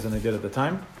nowadays than they did at the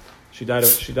time. She died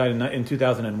in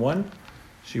 2001.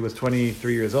 She was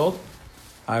 23 years old.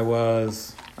 I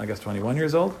was, 21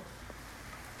 years old.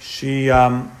 She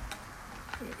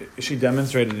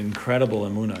demonstrated incredible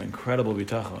emunah, incredible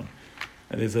bitachon.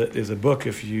 There's a book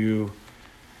if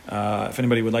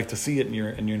anybody would like to see it and you're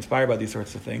inspired by these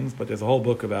sorts of things. But there's a whole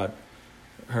book about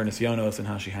her nisyonos and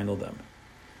how she handled them.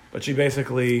 But she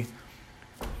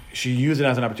used it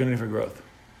as an opportunity for growth,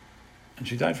 and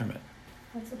she died from it.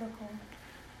 What's the book called?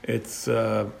 It's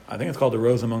I think it's called The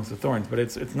Rose Amongst the Thorns, but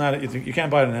it's not. You can't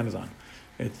buy it on Amazon.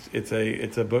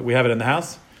 It's a book. We have it in the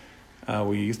house.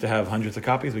 We used to have hundreds of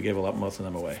copies. We gave most of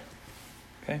them away.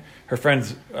 Okay, her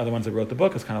friends are the ones that wrote the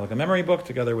book. It's kind of like a memory book,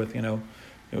 together with it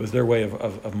was their way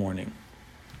of mourning.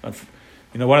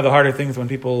 One of the harder things when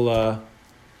people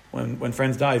when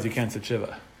friends die is you can't sit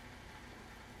shiva,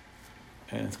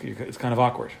 and it's kind of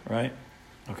awkward, right?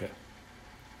 Okay.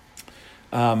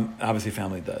 Obviously,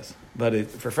 family does, but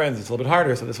for friends it's a little bit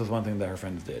harder. So this was one thing that her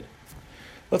friends did.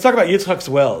 Let's talk about Yitzchak's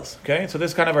wells. Okay, so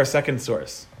this is kind of our second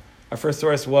source. Our first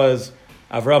source was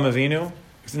Avraham Avinu.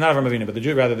 It's not Avraham Avinu, but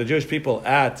the Jewish people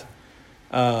at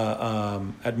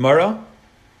Mara.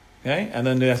 Okay, and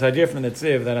then this idea from the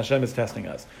Netziv that Hashem is testing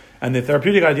us, and the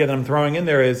therapeutic idea that I'm throwing in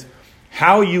there is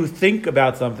how you think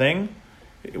about something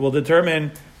will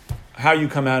determine how you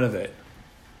come out of it.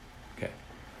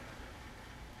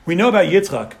 We know about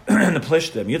Yitzchak and the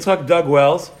Plishtim. Yitzchak dug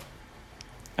wells,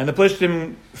 and the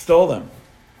Plishtim stole them.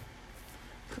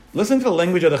 Listen to the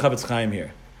language of the Chavetz Chaim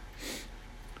here.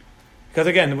 Because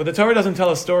again, the Torah doesn't tell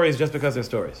us stories just because they're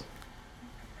stories.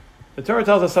 The Torah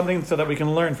tells us something so that we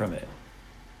can learn from it.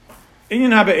 Inyan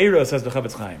HaBe'ero, says the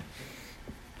Chavetz Chaim.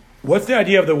 What's the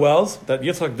idea of the wells that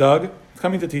Yitzchak dug? It's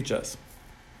coming to teach us.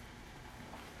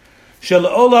 Shel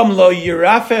olam lo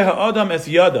yirafeh ha'adam es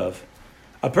yadav.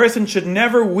 A person should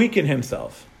never weaken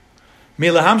himself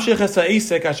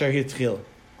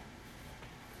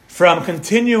from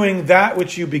continuing that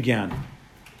which you began.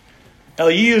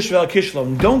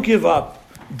 Don't give up.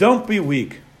 Don't be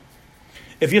weak.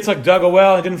 If Yitzchak dug a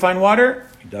well and didn't find water,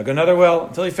 he dug another well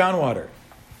until he found water.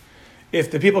 If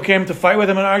the people came to fight with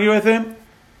him and argue with him,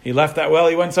 he left that well,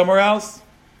 he went somewhere else.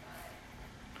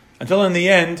 Until in the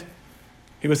end,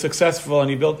 he was successful and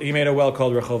he made a well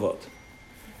called Rechovot.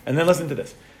 And then listen to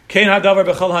this.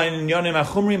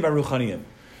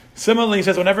 Similarly, he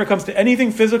says, whenever it comes to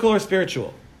anything physical or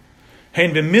spiritual,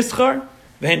 whether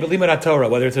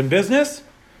it's in business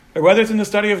or whether it's in the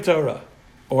study of Torah,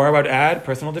 or I would add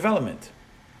personal development.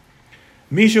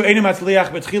 Someone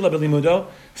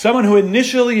who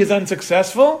initially is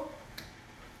unsuccessful,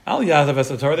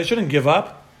 they shouldn't give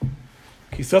up.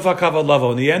 In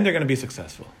the end, they're going to be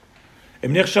successful. If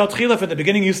in the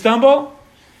beginning you stumble,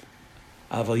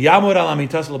 but in the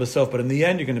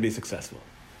end, you're going to be successful.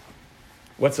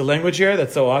 What's the language here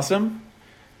that's so awesome?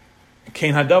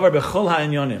 This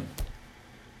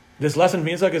lesson from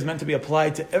Yitzchak is meant to be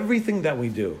applied to everything that we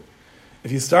do.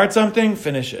 If you start something,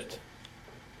 finish it.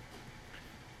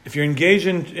 If you're engaged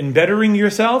in bettering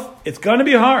yourself, it's going to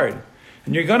be hard,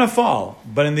 and you're going to fall.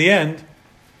 But in the end,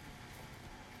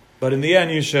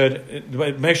 you should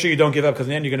make sure you don't give up, because in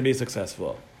the end, you're going to be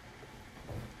successful.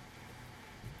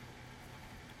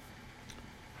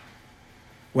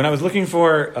 When I was looking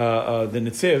for the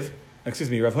Netziv,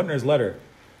 Rav Hutner's letter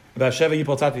about Sheva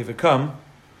Yipol Tzaddik V'Kam,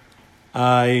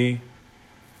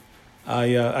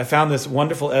 I found this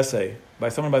wonderful essay by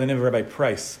someone by the name of Rabbi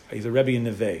Price. He's a Rebbe in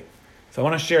Neve. So I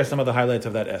want to share some of the highlights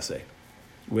of that essay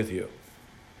with you.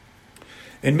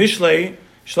 In Mishlei,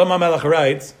 Shlomo Melech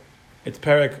writes, it's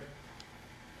Perek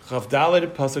Chav Daled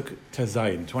Pasuk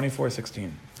Tezayin,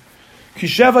 24:16. Ki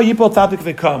Sheva Yipol Tzaddik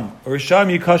V'Kam,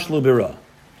 Risham Yikashlu Bira.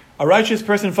 A righteous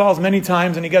person falls many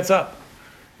times and he gets up.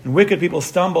 And wicked people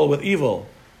stumble with evil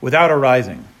without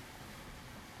arising.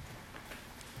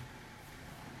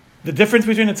 The difference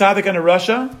between a tzaddik and a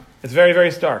rasha is very,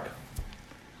 very stark.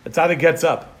 The tzaddik gets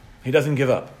up. He doesn't give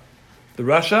up. The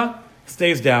rasha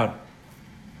stays down.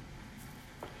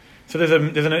 So there's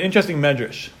an interesting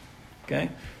medrash.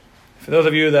 Okay? For those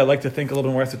of you that like to think a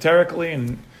little bit more esoterically,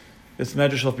 and this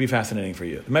medrash will be fascinating for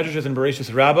you. The medrash is in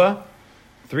Bereshis Rabbah,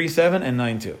 3:7 and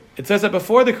 9:2. It says that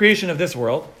before the creation of this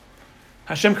world,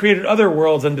 Hashem created other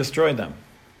worlds and destroyed them.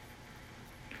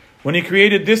 When He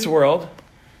created this world,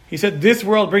 He said, "This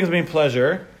world brings me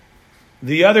pleasure.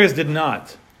 The others did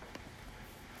not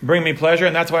bring me pleasure,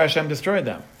 and that's why Hashem destroyed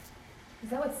them." Is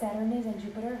that what Saturn is and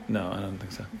Jupiter? No, I don't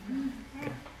think so.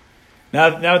 Okay.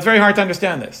 Now it's very hard to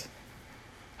understand this.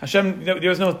 Hashem, there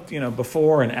was no,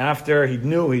 before and after. He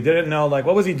knew, He didn't know.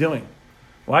 What was He doing?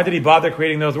 Why did He bother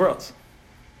creating those worlds?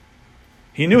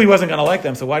 He knew He wasn't going to like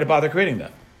them, so why did He bother creating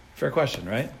them? Fair question,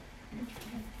 right?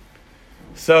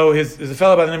 So there's a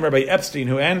fellow by the name of Rabbi Epstein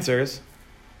who answers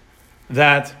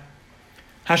that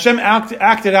Hashem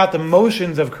acted out the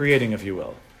motions of creating, if you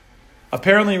will.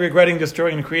 Apparently regretting,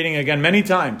 destroying, and creating again many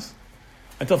times,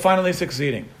 until finally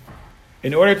succeeding,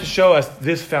 in order to show us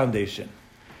this foundation.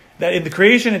 That in the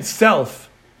creation itself,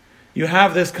 you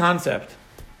have this concept.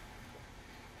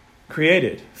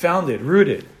 Created, founded,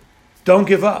 rooted. Don't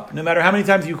give up. No matter how many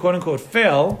times you quote-unquote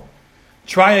fail,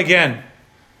 try again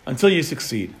until you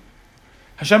succeed.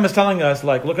 Hashem is telling us,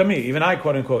 like, look at me. Even I,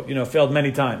 quote-unquote, failed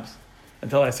many times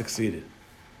until I succeeded.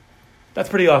 That's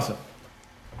pretty awesome.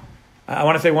 I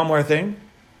want to say one more thing,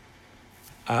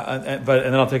 and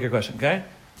then I'll take your question, okay?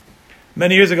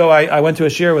 Many years ago, I went to a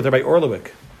shiur with Rabbi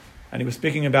Orlowick, and he was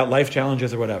speaking about life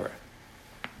challenges or whatever.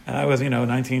 And I was,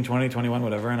 19, 20, 21,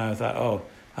 whatever, and I thought, I'm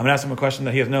going to ask him a question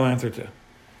that he has no answer to.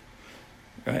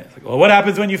 Right? It's like, well, what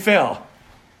happens when you fail?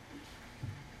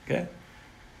 Okay?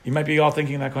 You might be all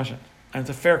thinking that question. And it's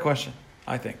a fair question,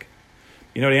 I think.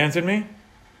 You know what he answered me?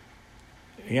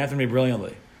 He answered me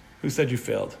brilliantly. Who said you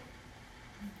failed?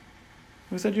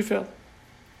 Who said you failed?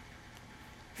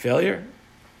 Failure?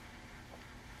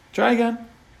 Try again.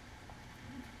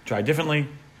 Try differently.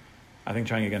 I think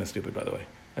trying again is stupid, by the way.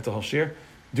 That's a whole shiur.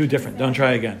 Do different. Don't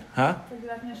try again. Huh? It's like the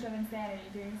definition of insanity,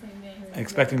 doing the same thing.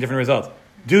 Expecting different results.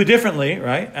 Do differently,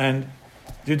 right? And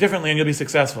do differently and you'll be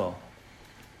successful.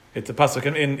 It's a pasuk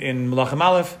in Melachim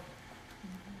Aleph,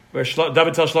 where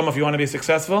David tells Shlomo, if you want to be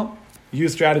successful,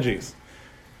 use strategies.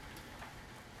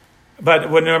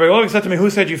 But when Rabbi Orlowick said to me, who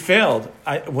said you failed?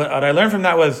 What I learned from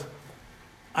that was,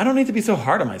 I don't need to be so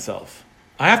hard on myself.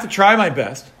 I have to try my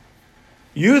best,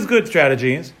 use good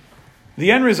strategies.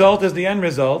 The end result is the end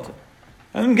result,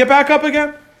 and then get back up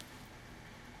again.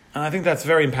 And I think that's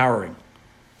very empowering.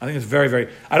 I think it's very, very...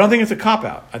 I don't think it's a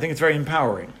cop-out. I think it's very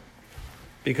empowering.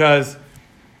 Because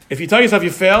if you tell yourself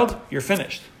you failed, you're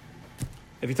finished.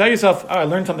 If you tell yourself, I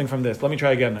learned something from this, let me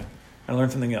try again and learn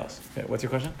something else. Okay, what's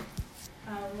your question?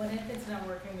 What if it's not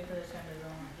working because Hashem doesn't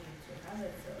want you to have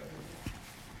it? So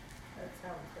that's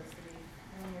how it's supposed to be.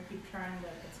 And when you keep trying,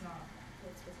 but it's not,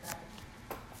 what's happening?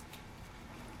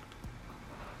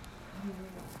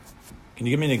 Can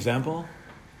you give me an example?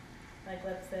 Like,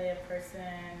 let's say a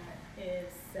person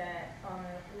is set on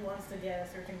wants to get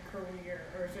a certain career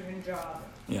or a certain job.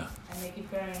 Yeah. And they keep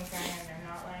going and trying, and they're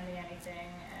not landing anything.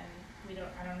 And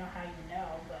I don't know how you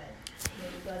know, but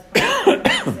maybe God's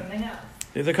probably something else.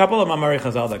 There's a couple of Mamari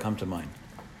Chazal that come to mind.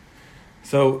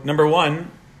 So, number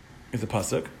one is a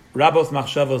pasuk. Rabos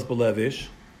machshavos belevish,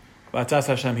 v'atas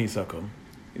Hashem hisakum.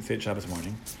 You say it Shabbos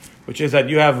morning. Which is that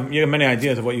you have many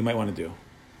ideas of what you might want to do.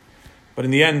 But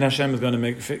in the end, Hashem is going to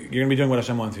you're going to be doing what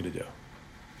Hashem wants you to do.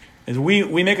 Is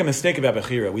we make a mistake about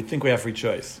Bechira. We think we have free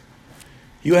choice.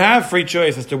 You have free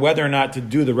choice as to whether or not to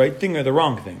do the right thing or the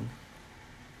wrong thing.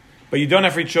 But you don't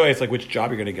have free choice like which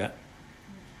job you're going to get.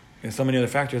 There's so many other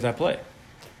factors at play.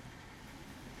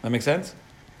 That make sense?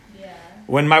 Yeah.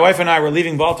 When my wife and I were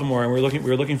leaving Baltimore and we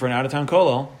were looking for an out-of-town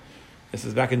kollel, this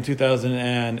is back in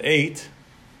 2008,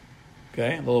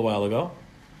 okay, a little while ago,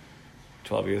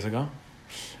 12 years ago,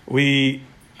 I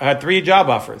had 3 job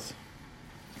offers.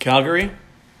 Calgary,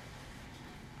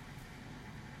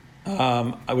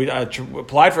 I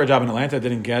applied for a job in Atlanta,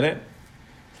 didn't get it.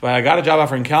 But I got a job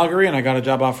offer in Calgary and I got a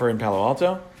job offer in Palo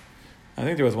Alto. I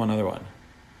think there was one other one.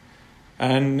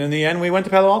 And in the end, we went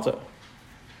to Palo Alto.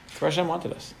 That's where Hashem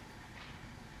wanted us.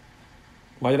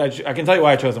 Why did I can tell you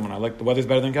why I chose that one. I like the weather's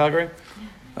better than Calgary.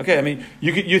 Okay, I mean,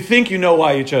 you think you know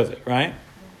why you chose it, right?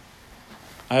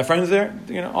 I have friends there,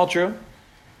 all true.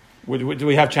 Do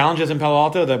we have challenges in Palo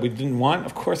Alto that we didn't want?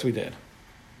 Of course we did.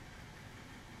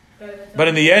 But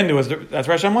in the end, that's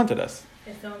where Hashem wanted us.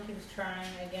 If someone keeps trying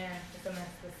again for something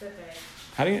specific.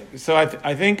 How do you? So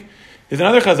I think there's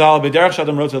another chazal, B'derech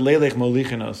Shadam Rotza Leilech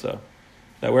Molichin also,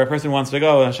 that where a person wants to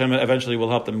go, Hashem eventually will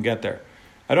help them get there.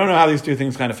 I don't know how these two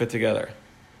things kind of fit together.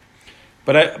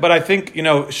 But I think,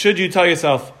 should you tell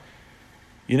yourself,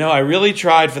 I really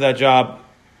tried for that job,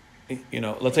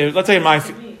 let's say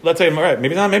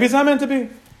maybe it's not meant to be.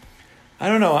 I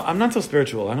don't know. I'm not so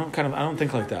spiritual. I don't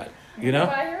think like that. Well,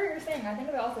 I hear what you're saying. I think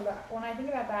about when I think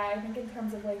about that, I think in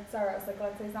terms of like sorrows. Like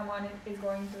let's say someone is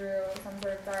going through some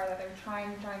sort of sorrow that they're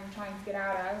trying to get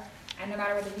out of, and no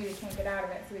matter what they do, they can't get out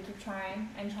of it. So they keep trying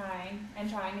and trying and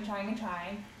trying and trying and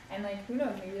trying, and like who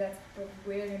knows? Maybe that's the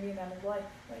way they're going to be in the end of life.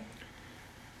 Like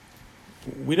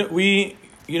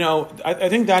I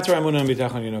think that's where Emunah and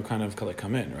Bitachon, kind of like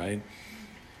come in, right?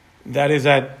 That is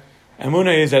that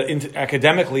Emunah is that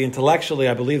academically, intellectually,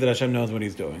 I believe that Hashem knows what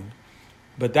He's doing.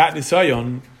 But that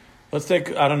nisayon, let's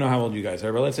take, I don't know how old you guys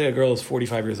are, but let's say a girl is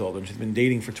 45 years old and she's been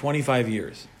dating for 25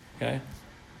 years, okay?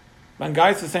 And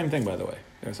guys, the same thing, by the way.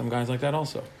 There are some guys like that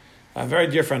also. A very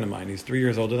dear friend of mine. He's 3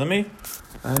 years older than me,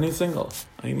 and he's single.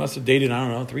 And he must have dated, I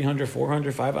don't know, 300,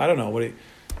 400, 500, I don't know what he...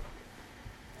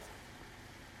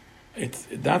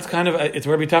 That's kind of, it's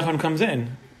where bitachon comes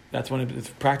in. That's when it's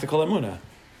practical emunah.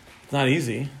 It's not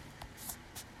easy.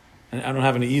 And I don't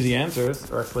have any easy answers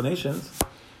or explanations.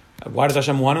 Why does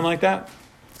Hashem want him like that?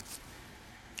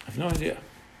 I have no idea.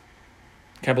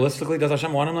 Kabbalistically, does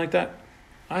Hashem want him like that?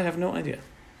 I have no idea.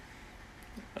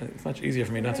 It's much easier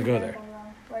for me not to go there.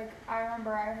 Like, I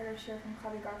remember I heard a share from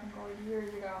Chadi Garfinkel years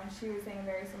ago, and she was saying a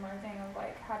very similar thing of,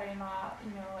 like, had I not,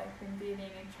 like, been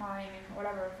dating and trying and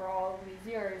whatever for all of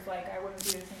these years, like, I wouldn't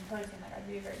be the same person. Like, I'd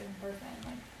be a very different person.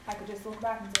 Like, I could just look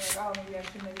back and say, like, oh, maybe I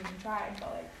shouldn't have even tried,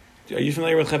 but, like... Are you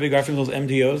familiar with Chadi Garfinkel's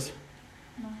MDOs?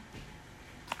 No.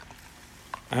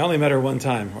 I only met her one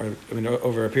time,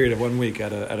 over a period of 1 week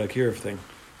at a Kiruv thing.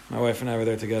 My wife and I were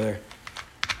there together.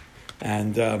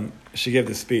 And she gave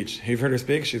this speech. You've heard her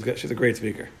speak? She's a great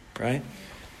speaker, right?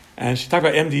 And she talked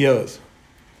about MDOs.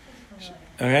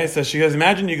 Okay, so she goes,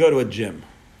 imagine you go to a gym,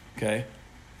 okay?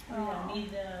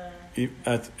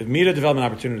 Media development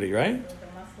opportunity, right?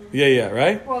 Yeah,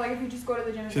 right? Well, like if you just go to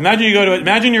the gym... So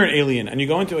imagine you're an alien and you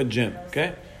go into a gym,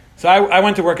 okay? So I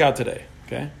went to work out today,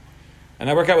 okay? And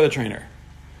I work out with a trainer.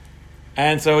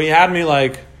 And so he had me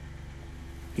like,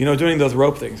 doing those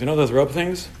rope things. You know those rope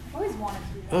things? I always wanted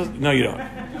to do that. No, you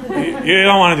don't. You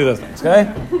don't want to do those things,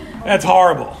 okay? That's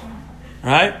horrible,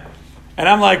 right? And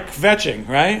I'm like fetching,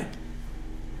 right?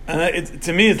 And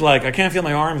to me, it's like I can't feel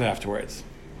my arms afterwards.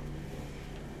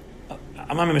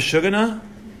 I'm a meshugana,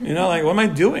 like what am I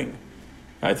doing?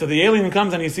 Right? So the alien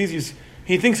comes and he sees you.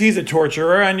 He thinks he's a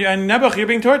torturer, and Nebuch, you're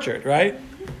being tortured, right?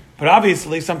 But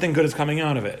obviously, something good is coming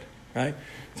out of it, right?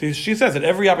 So she says that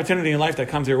every opportunity in life that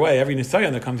comes your way, every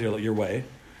nisayon that comes your way,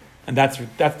 and that's the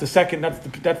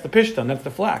pishtan, that's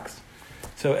the flax.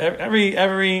 So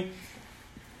every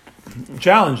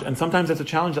challenge, and sometimes it's a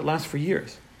challenge that lasts for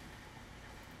years.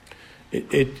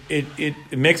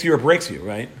 It makes you or breaks you,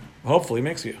 right? Hopefully, it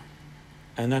makes you,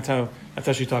 and that's how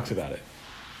she talks about it.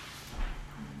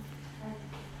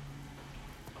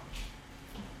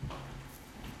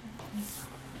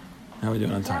 How are we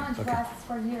doing on time? Challenge lasts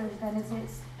for years, then is it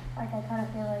like I kind of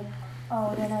feel like,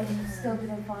 oh, then I still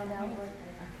didn't find out what.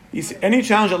 You see, any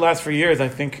challenge that lasts for years, I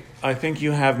think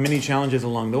you have many challenges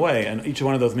along the way, and each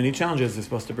one of those many challenges is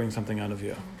supposed to bring something out of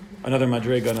you, another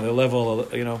madriga, another level,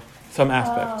 some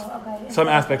aspect, some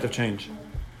aspect of change.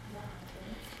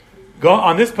 Go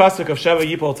on this pasuk of Sheva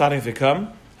Yipol Tzaddik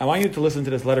V'Kam. I want you to listen to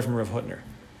this letter from Rav Hutner.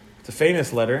 It's a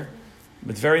famous letter,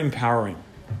 but it's very empowering.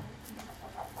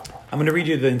 I'm going to read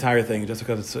you the entire thing just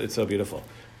because it's so beautiful.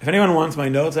 If anyone wants my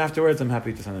notes afterwards, I'm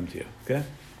happy to send them to you. Okay?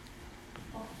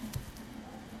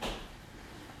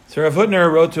 So Rav Hutner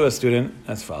wrote to a student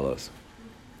as follows.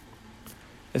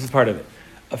 This is part of it.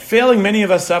 A failing many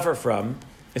of us suffer from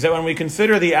is that when we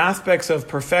consider the aspects of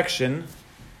perfection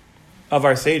of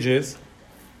our sages,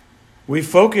 we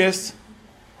focus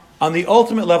on the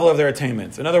ultimate level of their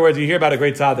attainments. In other words, you hear about a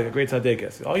great tzaddik, a great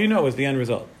tzaddikis. All you know is the end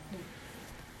result.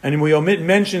 And we omit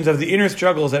mentions of the inner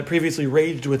struggles that previously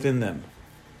raged within them.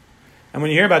 And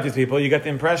when you hear about these people, you get the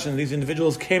impression these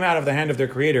individuals came out of the hand of their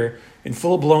creator in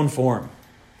full-blown form.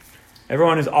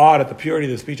 Everyone is awed at the purity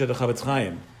of the speech of the Chavetz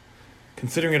Chaim,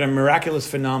 considering it a miraculous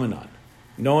phenomenon.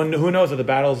 No one who knows of the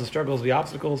battles, the struggles, the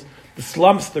obstacles, the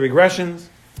slumps, the regressions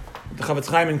that the Chavetz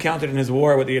Chaim encountered in his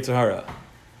war with the Yetzer Hara.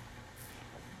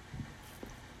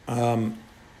 I'm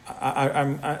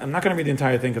not going to read the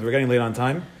entire thing because we're getting late on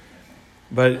time.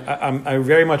 But I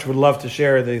very much would love to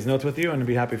share these notes with you and I'd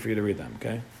be happy for you to read them,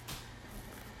 okay?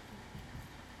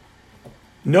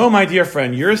 No, my dear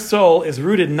friend, your soul is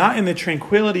rooted not in the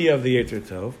tranquility of the Yetzer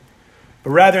Tov, but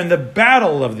rather in the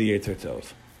battle of the Yetzer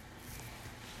Tov.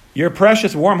 Your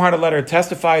precious, warm-hearted letter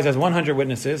testifies as 100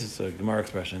 witnesses, it's a Gemara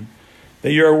expression,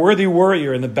 that you're a worthy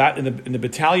warrior in the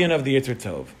battalion of the Yetzer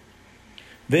Tov.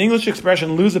 The English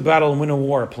expression, lose a battle and win a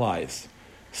war, applies.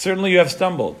 Certainly you have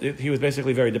stumbled. He was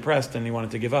basically very depressed and he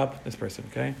wanted to give up, this person,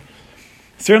 okay?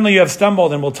 Certainly you have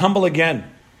stumbled and will tumble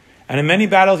again. And in many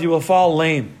battles you will fall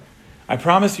lame. I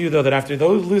promise you, though, that after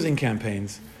those losing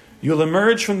campaigns, you'll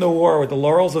emerge from the war with the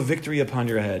laurels of victory upon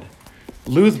your head.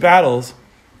 Lose battles,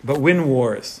 but win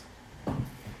wars.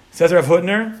 Says Rav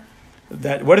Hutner,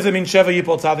 that what does it mean, Sheva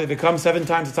Yipol Tzaddik, V'Kam 7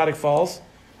 times the tzaddik falls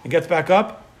and gets back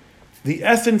up? The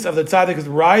essence of the tzaddik is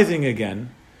rising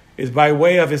again, is by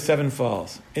way of his 7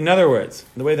 falls. In other words,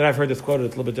 the way that I've heard this quoted,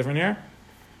 it's a little bit different here,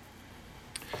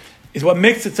 is what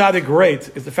makes the tzaddik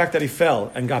great is the fact that he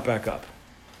fell and got back up.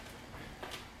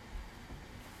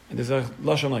 And there's a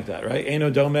lashon like that, right?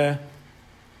 Eino dome,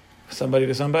 somebody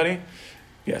to somebody.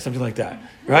 Yeah, something like that,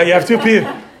 right? You have two people.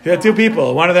 You have two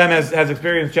people. One of them has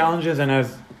experienced challenges and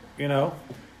has,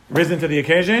 risen to the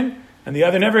occasion, and the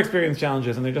other never experienced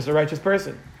challenges, and they're just a righteous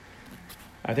person.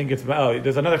 I think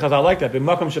there's another chazal like that.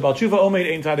 B'makom shebal tshuva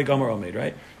omed ein tzaddik gomer omed,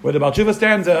 right? Where the bal tshuva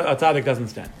stands, a tzaddik doesn't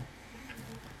stand.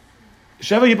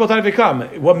 Sheva yipol tzaddik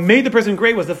v'kam. What made the person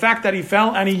great was the fact that he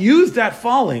fell and he used that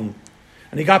falling,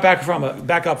 and he got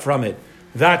back up from it.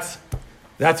 That's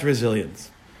resilience.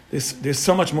 There's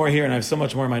so much more here, and I have so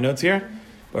much more in my notes here.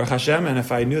 Baruch Hashem, and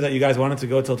if I knew that you guys wanted to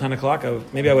go till 10 o'clock,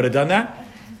 maybe I would have done that.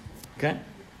 Okay?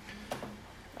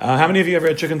 How many of you ever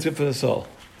had chicken soup for the soul?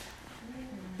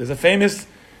 It's famous,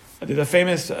 it's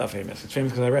famous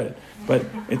because I read it. But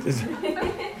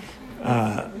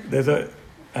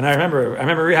and I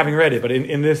remember having read it, but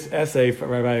in this essay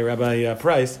from Rabbi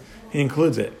Price, he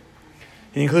includes it.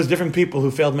 He includes different people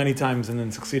who failed many times and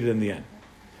then succeeded in the end.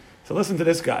 So listen to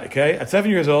this guy, okay? At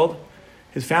 7 years old,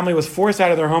 his family was forced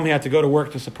out of their home. He had to go to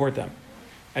work to support them.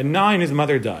 At 9, his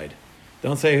mother died.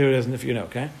 Don't say who it is if you know,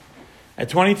 okay? At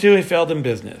 22, he failed in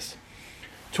business.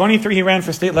 23, he ran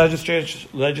for state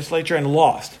legislature and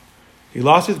lost. He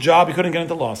lost his job. He couldn't get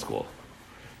into law school.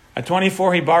 At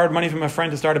 24, he borrowed money from a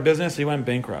friend to start a business. He went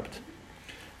bankrupt.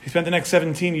 He spent the next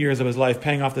 17 years of his life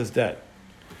paying off this debt.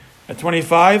 At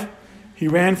 25, he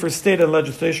ran for state and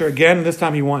legislature again, and this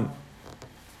time he won.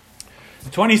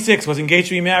 At 26, was engaged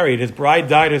to be married. His bride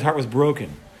died. His heart was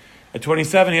broken. At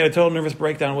 27, he had a total nervous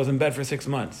breakdown and was in bed for 6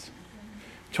 months.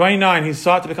 29, he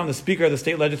sought to become the speaker of the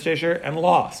state legislature and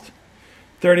lost.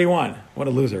 31, what a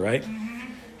loser, right?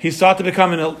 He sought to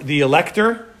become the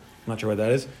elector, I'm not sure what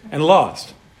that is, and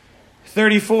lost.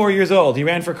 34 years old, he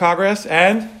ran for Congress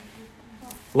and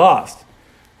lost.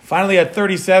 Finally, at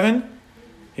 37,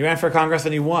 he ran for Congress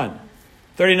and he won.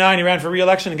 39, he ran for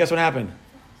re-election, and guess what happened?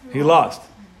 He lost.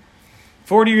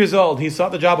 40 years old, he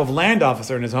sought the job of land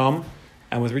officer in his home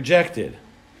and was rejected.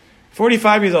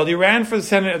 45 years old, he ran for the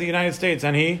Senate of the United States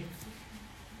and he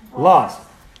lost.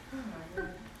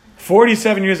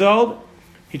 47 years old,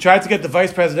 he tried to get the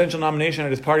vice presidential nomination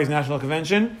at his party's national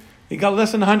convention. He got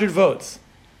less than 100 votes.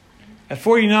 At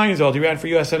 49 years old, he ran for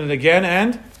U.S. Senate again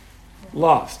and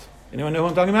lost. Anyone know who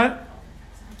I'm talking about?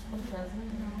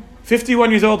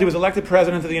 51 years old, he was elected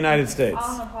president of the United States.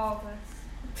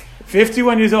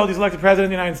 51 years old, he's elected president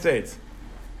of the United States.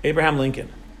 Abraham Lincoln.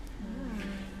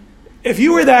 If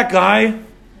you were that guy,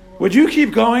 would you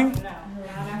keep going? No.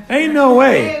 Ain't no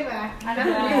way. I never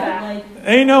knew that.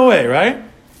 Ain't no way, right?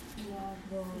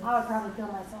 I would probably kill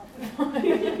myself.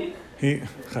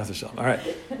 All right.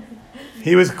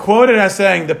 He was quoted as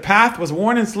saying, "The path was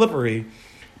worn and slippery.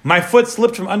 My foot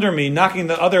slipped from under me, knocking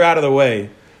the other out of the way.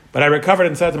 But I recovered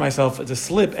and said to myself, it's a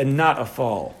slip and not a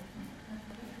fall."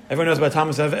 Everyone knows about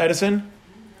Thomas Edison?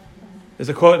 There's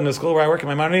a quote in the school where I work at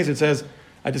Maimonides. It says,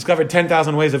 "I discovered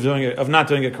 10,000 ways of not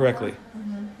doing it correctly."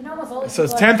 So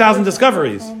it's 10,000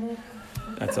 discoveries.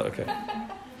 That's okay.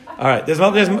 All right. There's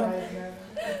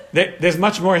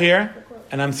much more here,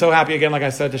 and I'm so happy again, like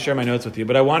I said, to share my notes with you.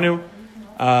 But I want to,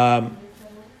 I'll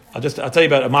tell you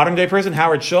about a modern day person,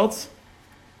 Howard Schultz.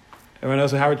 Everyone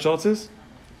knows who Howard Schultz is?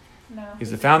 No.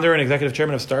 He's the founder and executive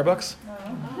chairman of Starbucks.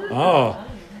 No. Oh,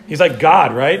 he's like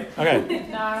God, right? Okay.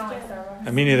 No, I don't like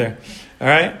Starbucks. Me neither. All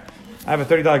right. I have a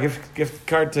 $30 gift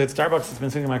card to Starbucks. It's been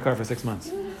sitting in my car for 6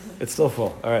 months. It's still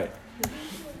full. All right.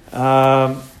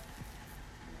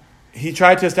 He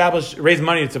tried to raise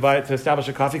money to establish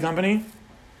a coffee company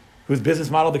whose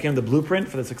business model became the blueprint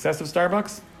for the success of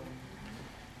Starbucks.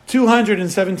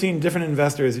 217 different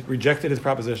investors rejected his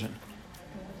proposition.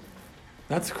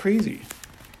 That's crazy.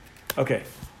 Okay.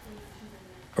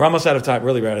 We're almost out of time.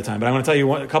 Really, we're out of time. But I want to tell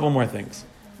you a couple more things.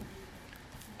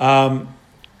 When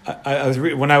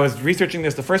I was researching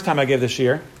this, the first time I gave this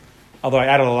year, although I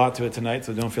added a lot to it tonight,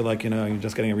 so don't feel like you're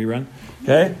just getting a rerun.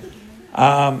 Okay.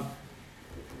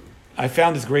 I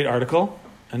found this great article,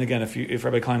 and again, if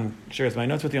Rabbi Klein shares my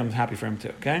notes with you, I'm happy for him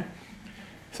too. Okay.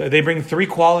 So they bring 3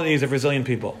 qualities of resilient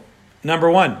people.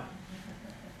 Number 1.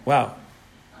 Wow,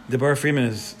 Deborah Freeman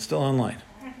is still online.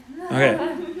 Okay.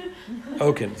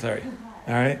 Oken, sorry.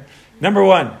 All right. Number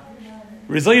 1.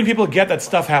 Resilient people get that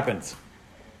stuff happens.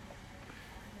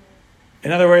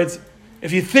 In other words,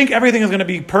 if you think everything is going to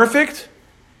be perfect,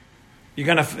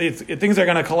 things are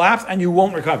going to collapse and you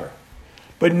won't recover.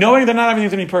 But knowing that not everything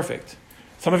is going to be perfect.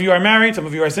 Some of you are married, some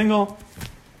of you are single.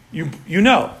 You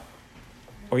know.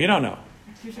 Or you don't know.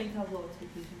 You're saying have low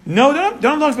expectations. No, don't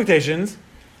have low expectations.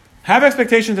 Have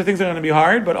expectations that things are going to be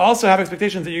hard, but also have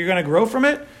expectations that you're going to grow from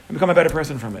it and become a better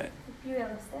person from it. Be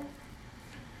realistic.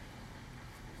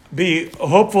 Be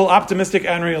hopeful, optimistic,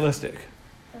 and realistic.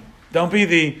 Don't be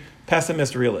the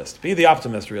pessimist realist. Be the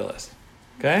optimist realist.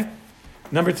 Okay?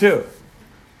 Number 2.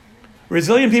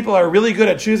 Resilient people are really good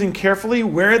at choosing carefully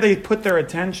where they put their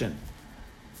attention.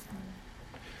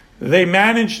 They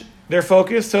manage their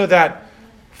focus so that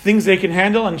things they can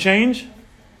handle and change,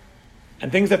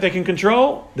 and things that they can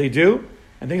control, they do,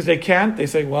 and things they can't, they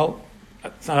say, well,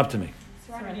 it's not up to me.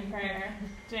 Serenity prayer.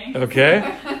 James.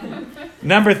 Okay?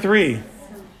 Number 3,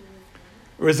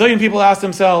 resilient people ask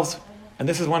themselves, and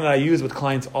this is one that I use with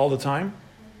clients all the time,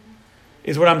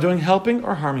 is what I'm doing helping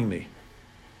or harming me?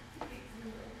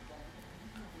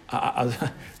 I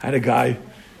had a guy,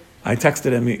 I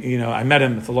texted him, I met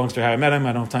him, it's a long story how I met him,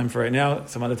 I don't have time for it right now,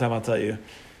 some other time I'll tell you.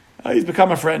 He's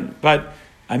become a friend, but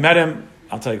I met him,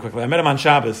 I'll tell you quickly, I met him on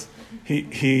Shabbos.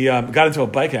 He got into a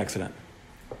bike accident.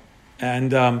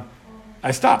 And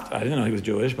I stopped. I didn't know he was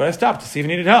Jewish, but I stopped to see if he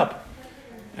needed help.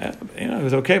 It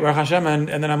was okay, Baruch Hashem, and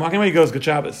then I'm walking away, he goes, good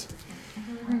Shabbos.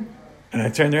 And I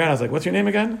turned around, I was like, what's your name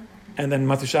again? And then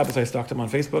Matzu Shabbos, I stalked him on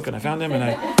Facebook, and I found him,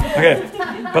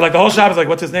 but like the whole Shabbos, like,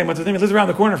 what's his name? He lives around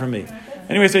the corner from me.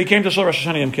 Anyway, so he came to Shul Rosh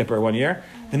Hashanah Yom Kippur one year.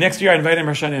 The next year, I invited him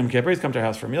for Rosh Hashanah Yom Kippur. He's come to our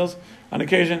house for meals on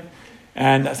occasion.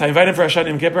 And so I invited him for Rosh Hashanah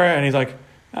Yom Kippur, and he's like,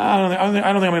 I don't think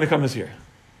I'm going to come this year.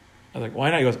 I was like,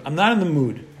 why not? He goes, I'm not in the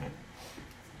mood.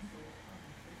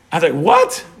 I was like,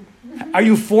 what? Are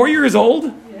you 4 years old?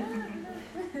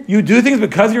 You do things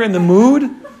because you're in the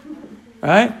mood?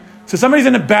 Right? So somebody's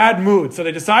in a bad mood, so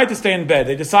they decide to stay in bed.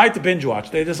 They decide to binge watch.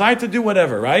 They decide to do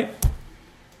whatever, right?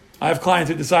 I have clients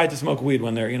who decide to smoke weed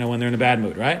when they're in a bad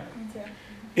mood, right?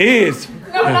 No,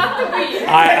 not the weed.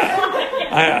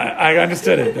 I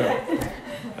understood it.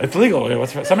 It's legal.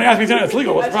 Somebody asked me tonight, it's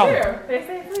legal. What's the problem? That's true. They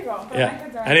say it's legal.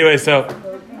 Yeah. Anyway, so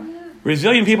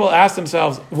resilient people ask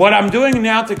themselves, what I'm doing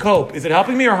now to cope, is it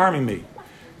helping me or harming me?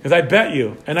 Because I bet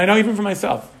you, and I know even for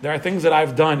myself, there are things that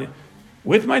I've done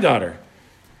with my daughter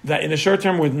that in the short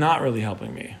term were not really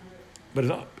helping me.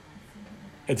 But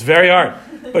it's very hard.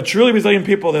 But truly resilient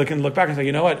people, they can look back and say,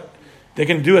 you know what? They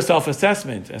can do a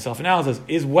self-assessment, a self-analysis.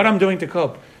 Is what I'm doing to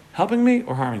cope helping me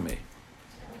or harming me?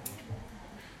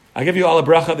 I give you all a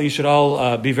bracha that you should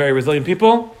all be very resilient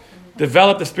people.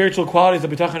 Develop the spiritual qualities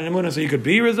of bitachon and emunah so you could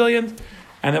be resilient.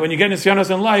 And that when you get nisyonos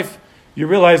in life, you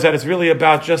realize that it's really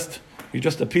about you're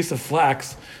just a piece of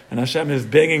flax, and Hashem is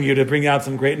begging you to bring out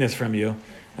some greatness from you.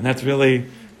 And that's really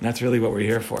what we're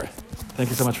here for. Thank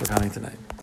you so much for coming tonight.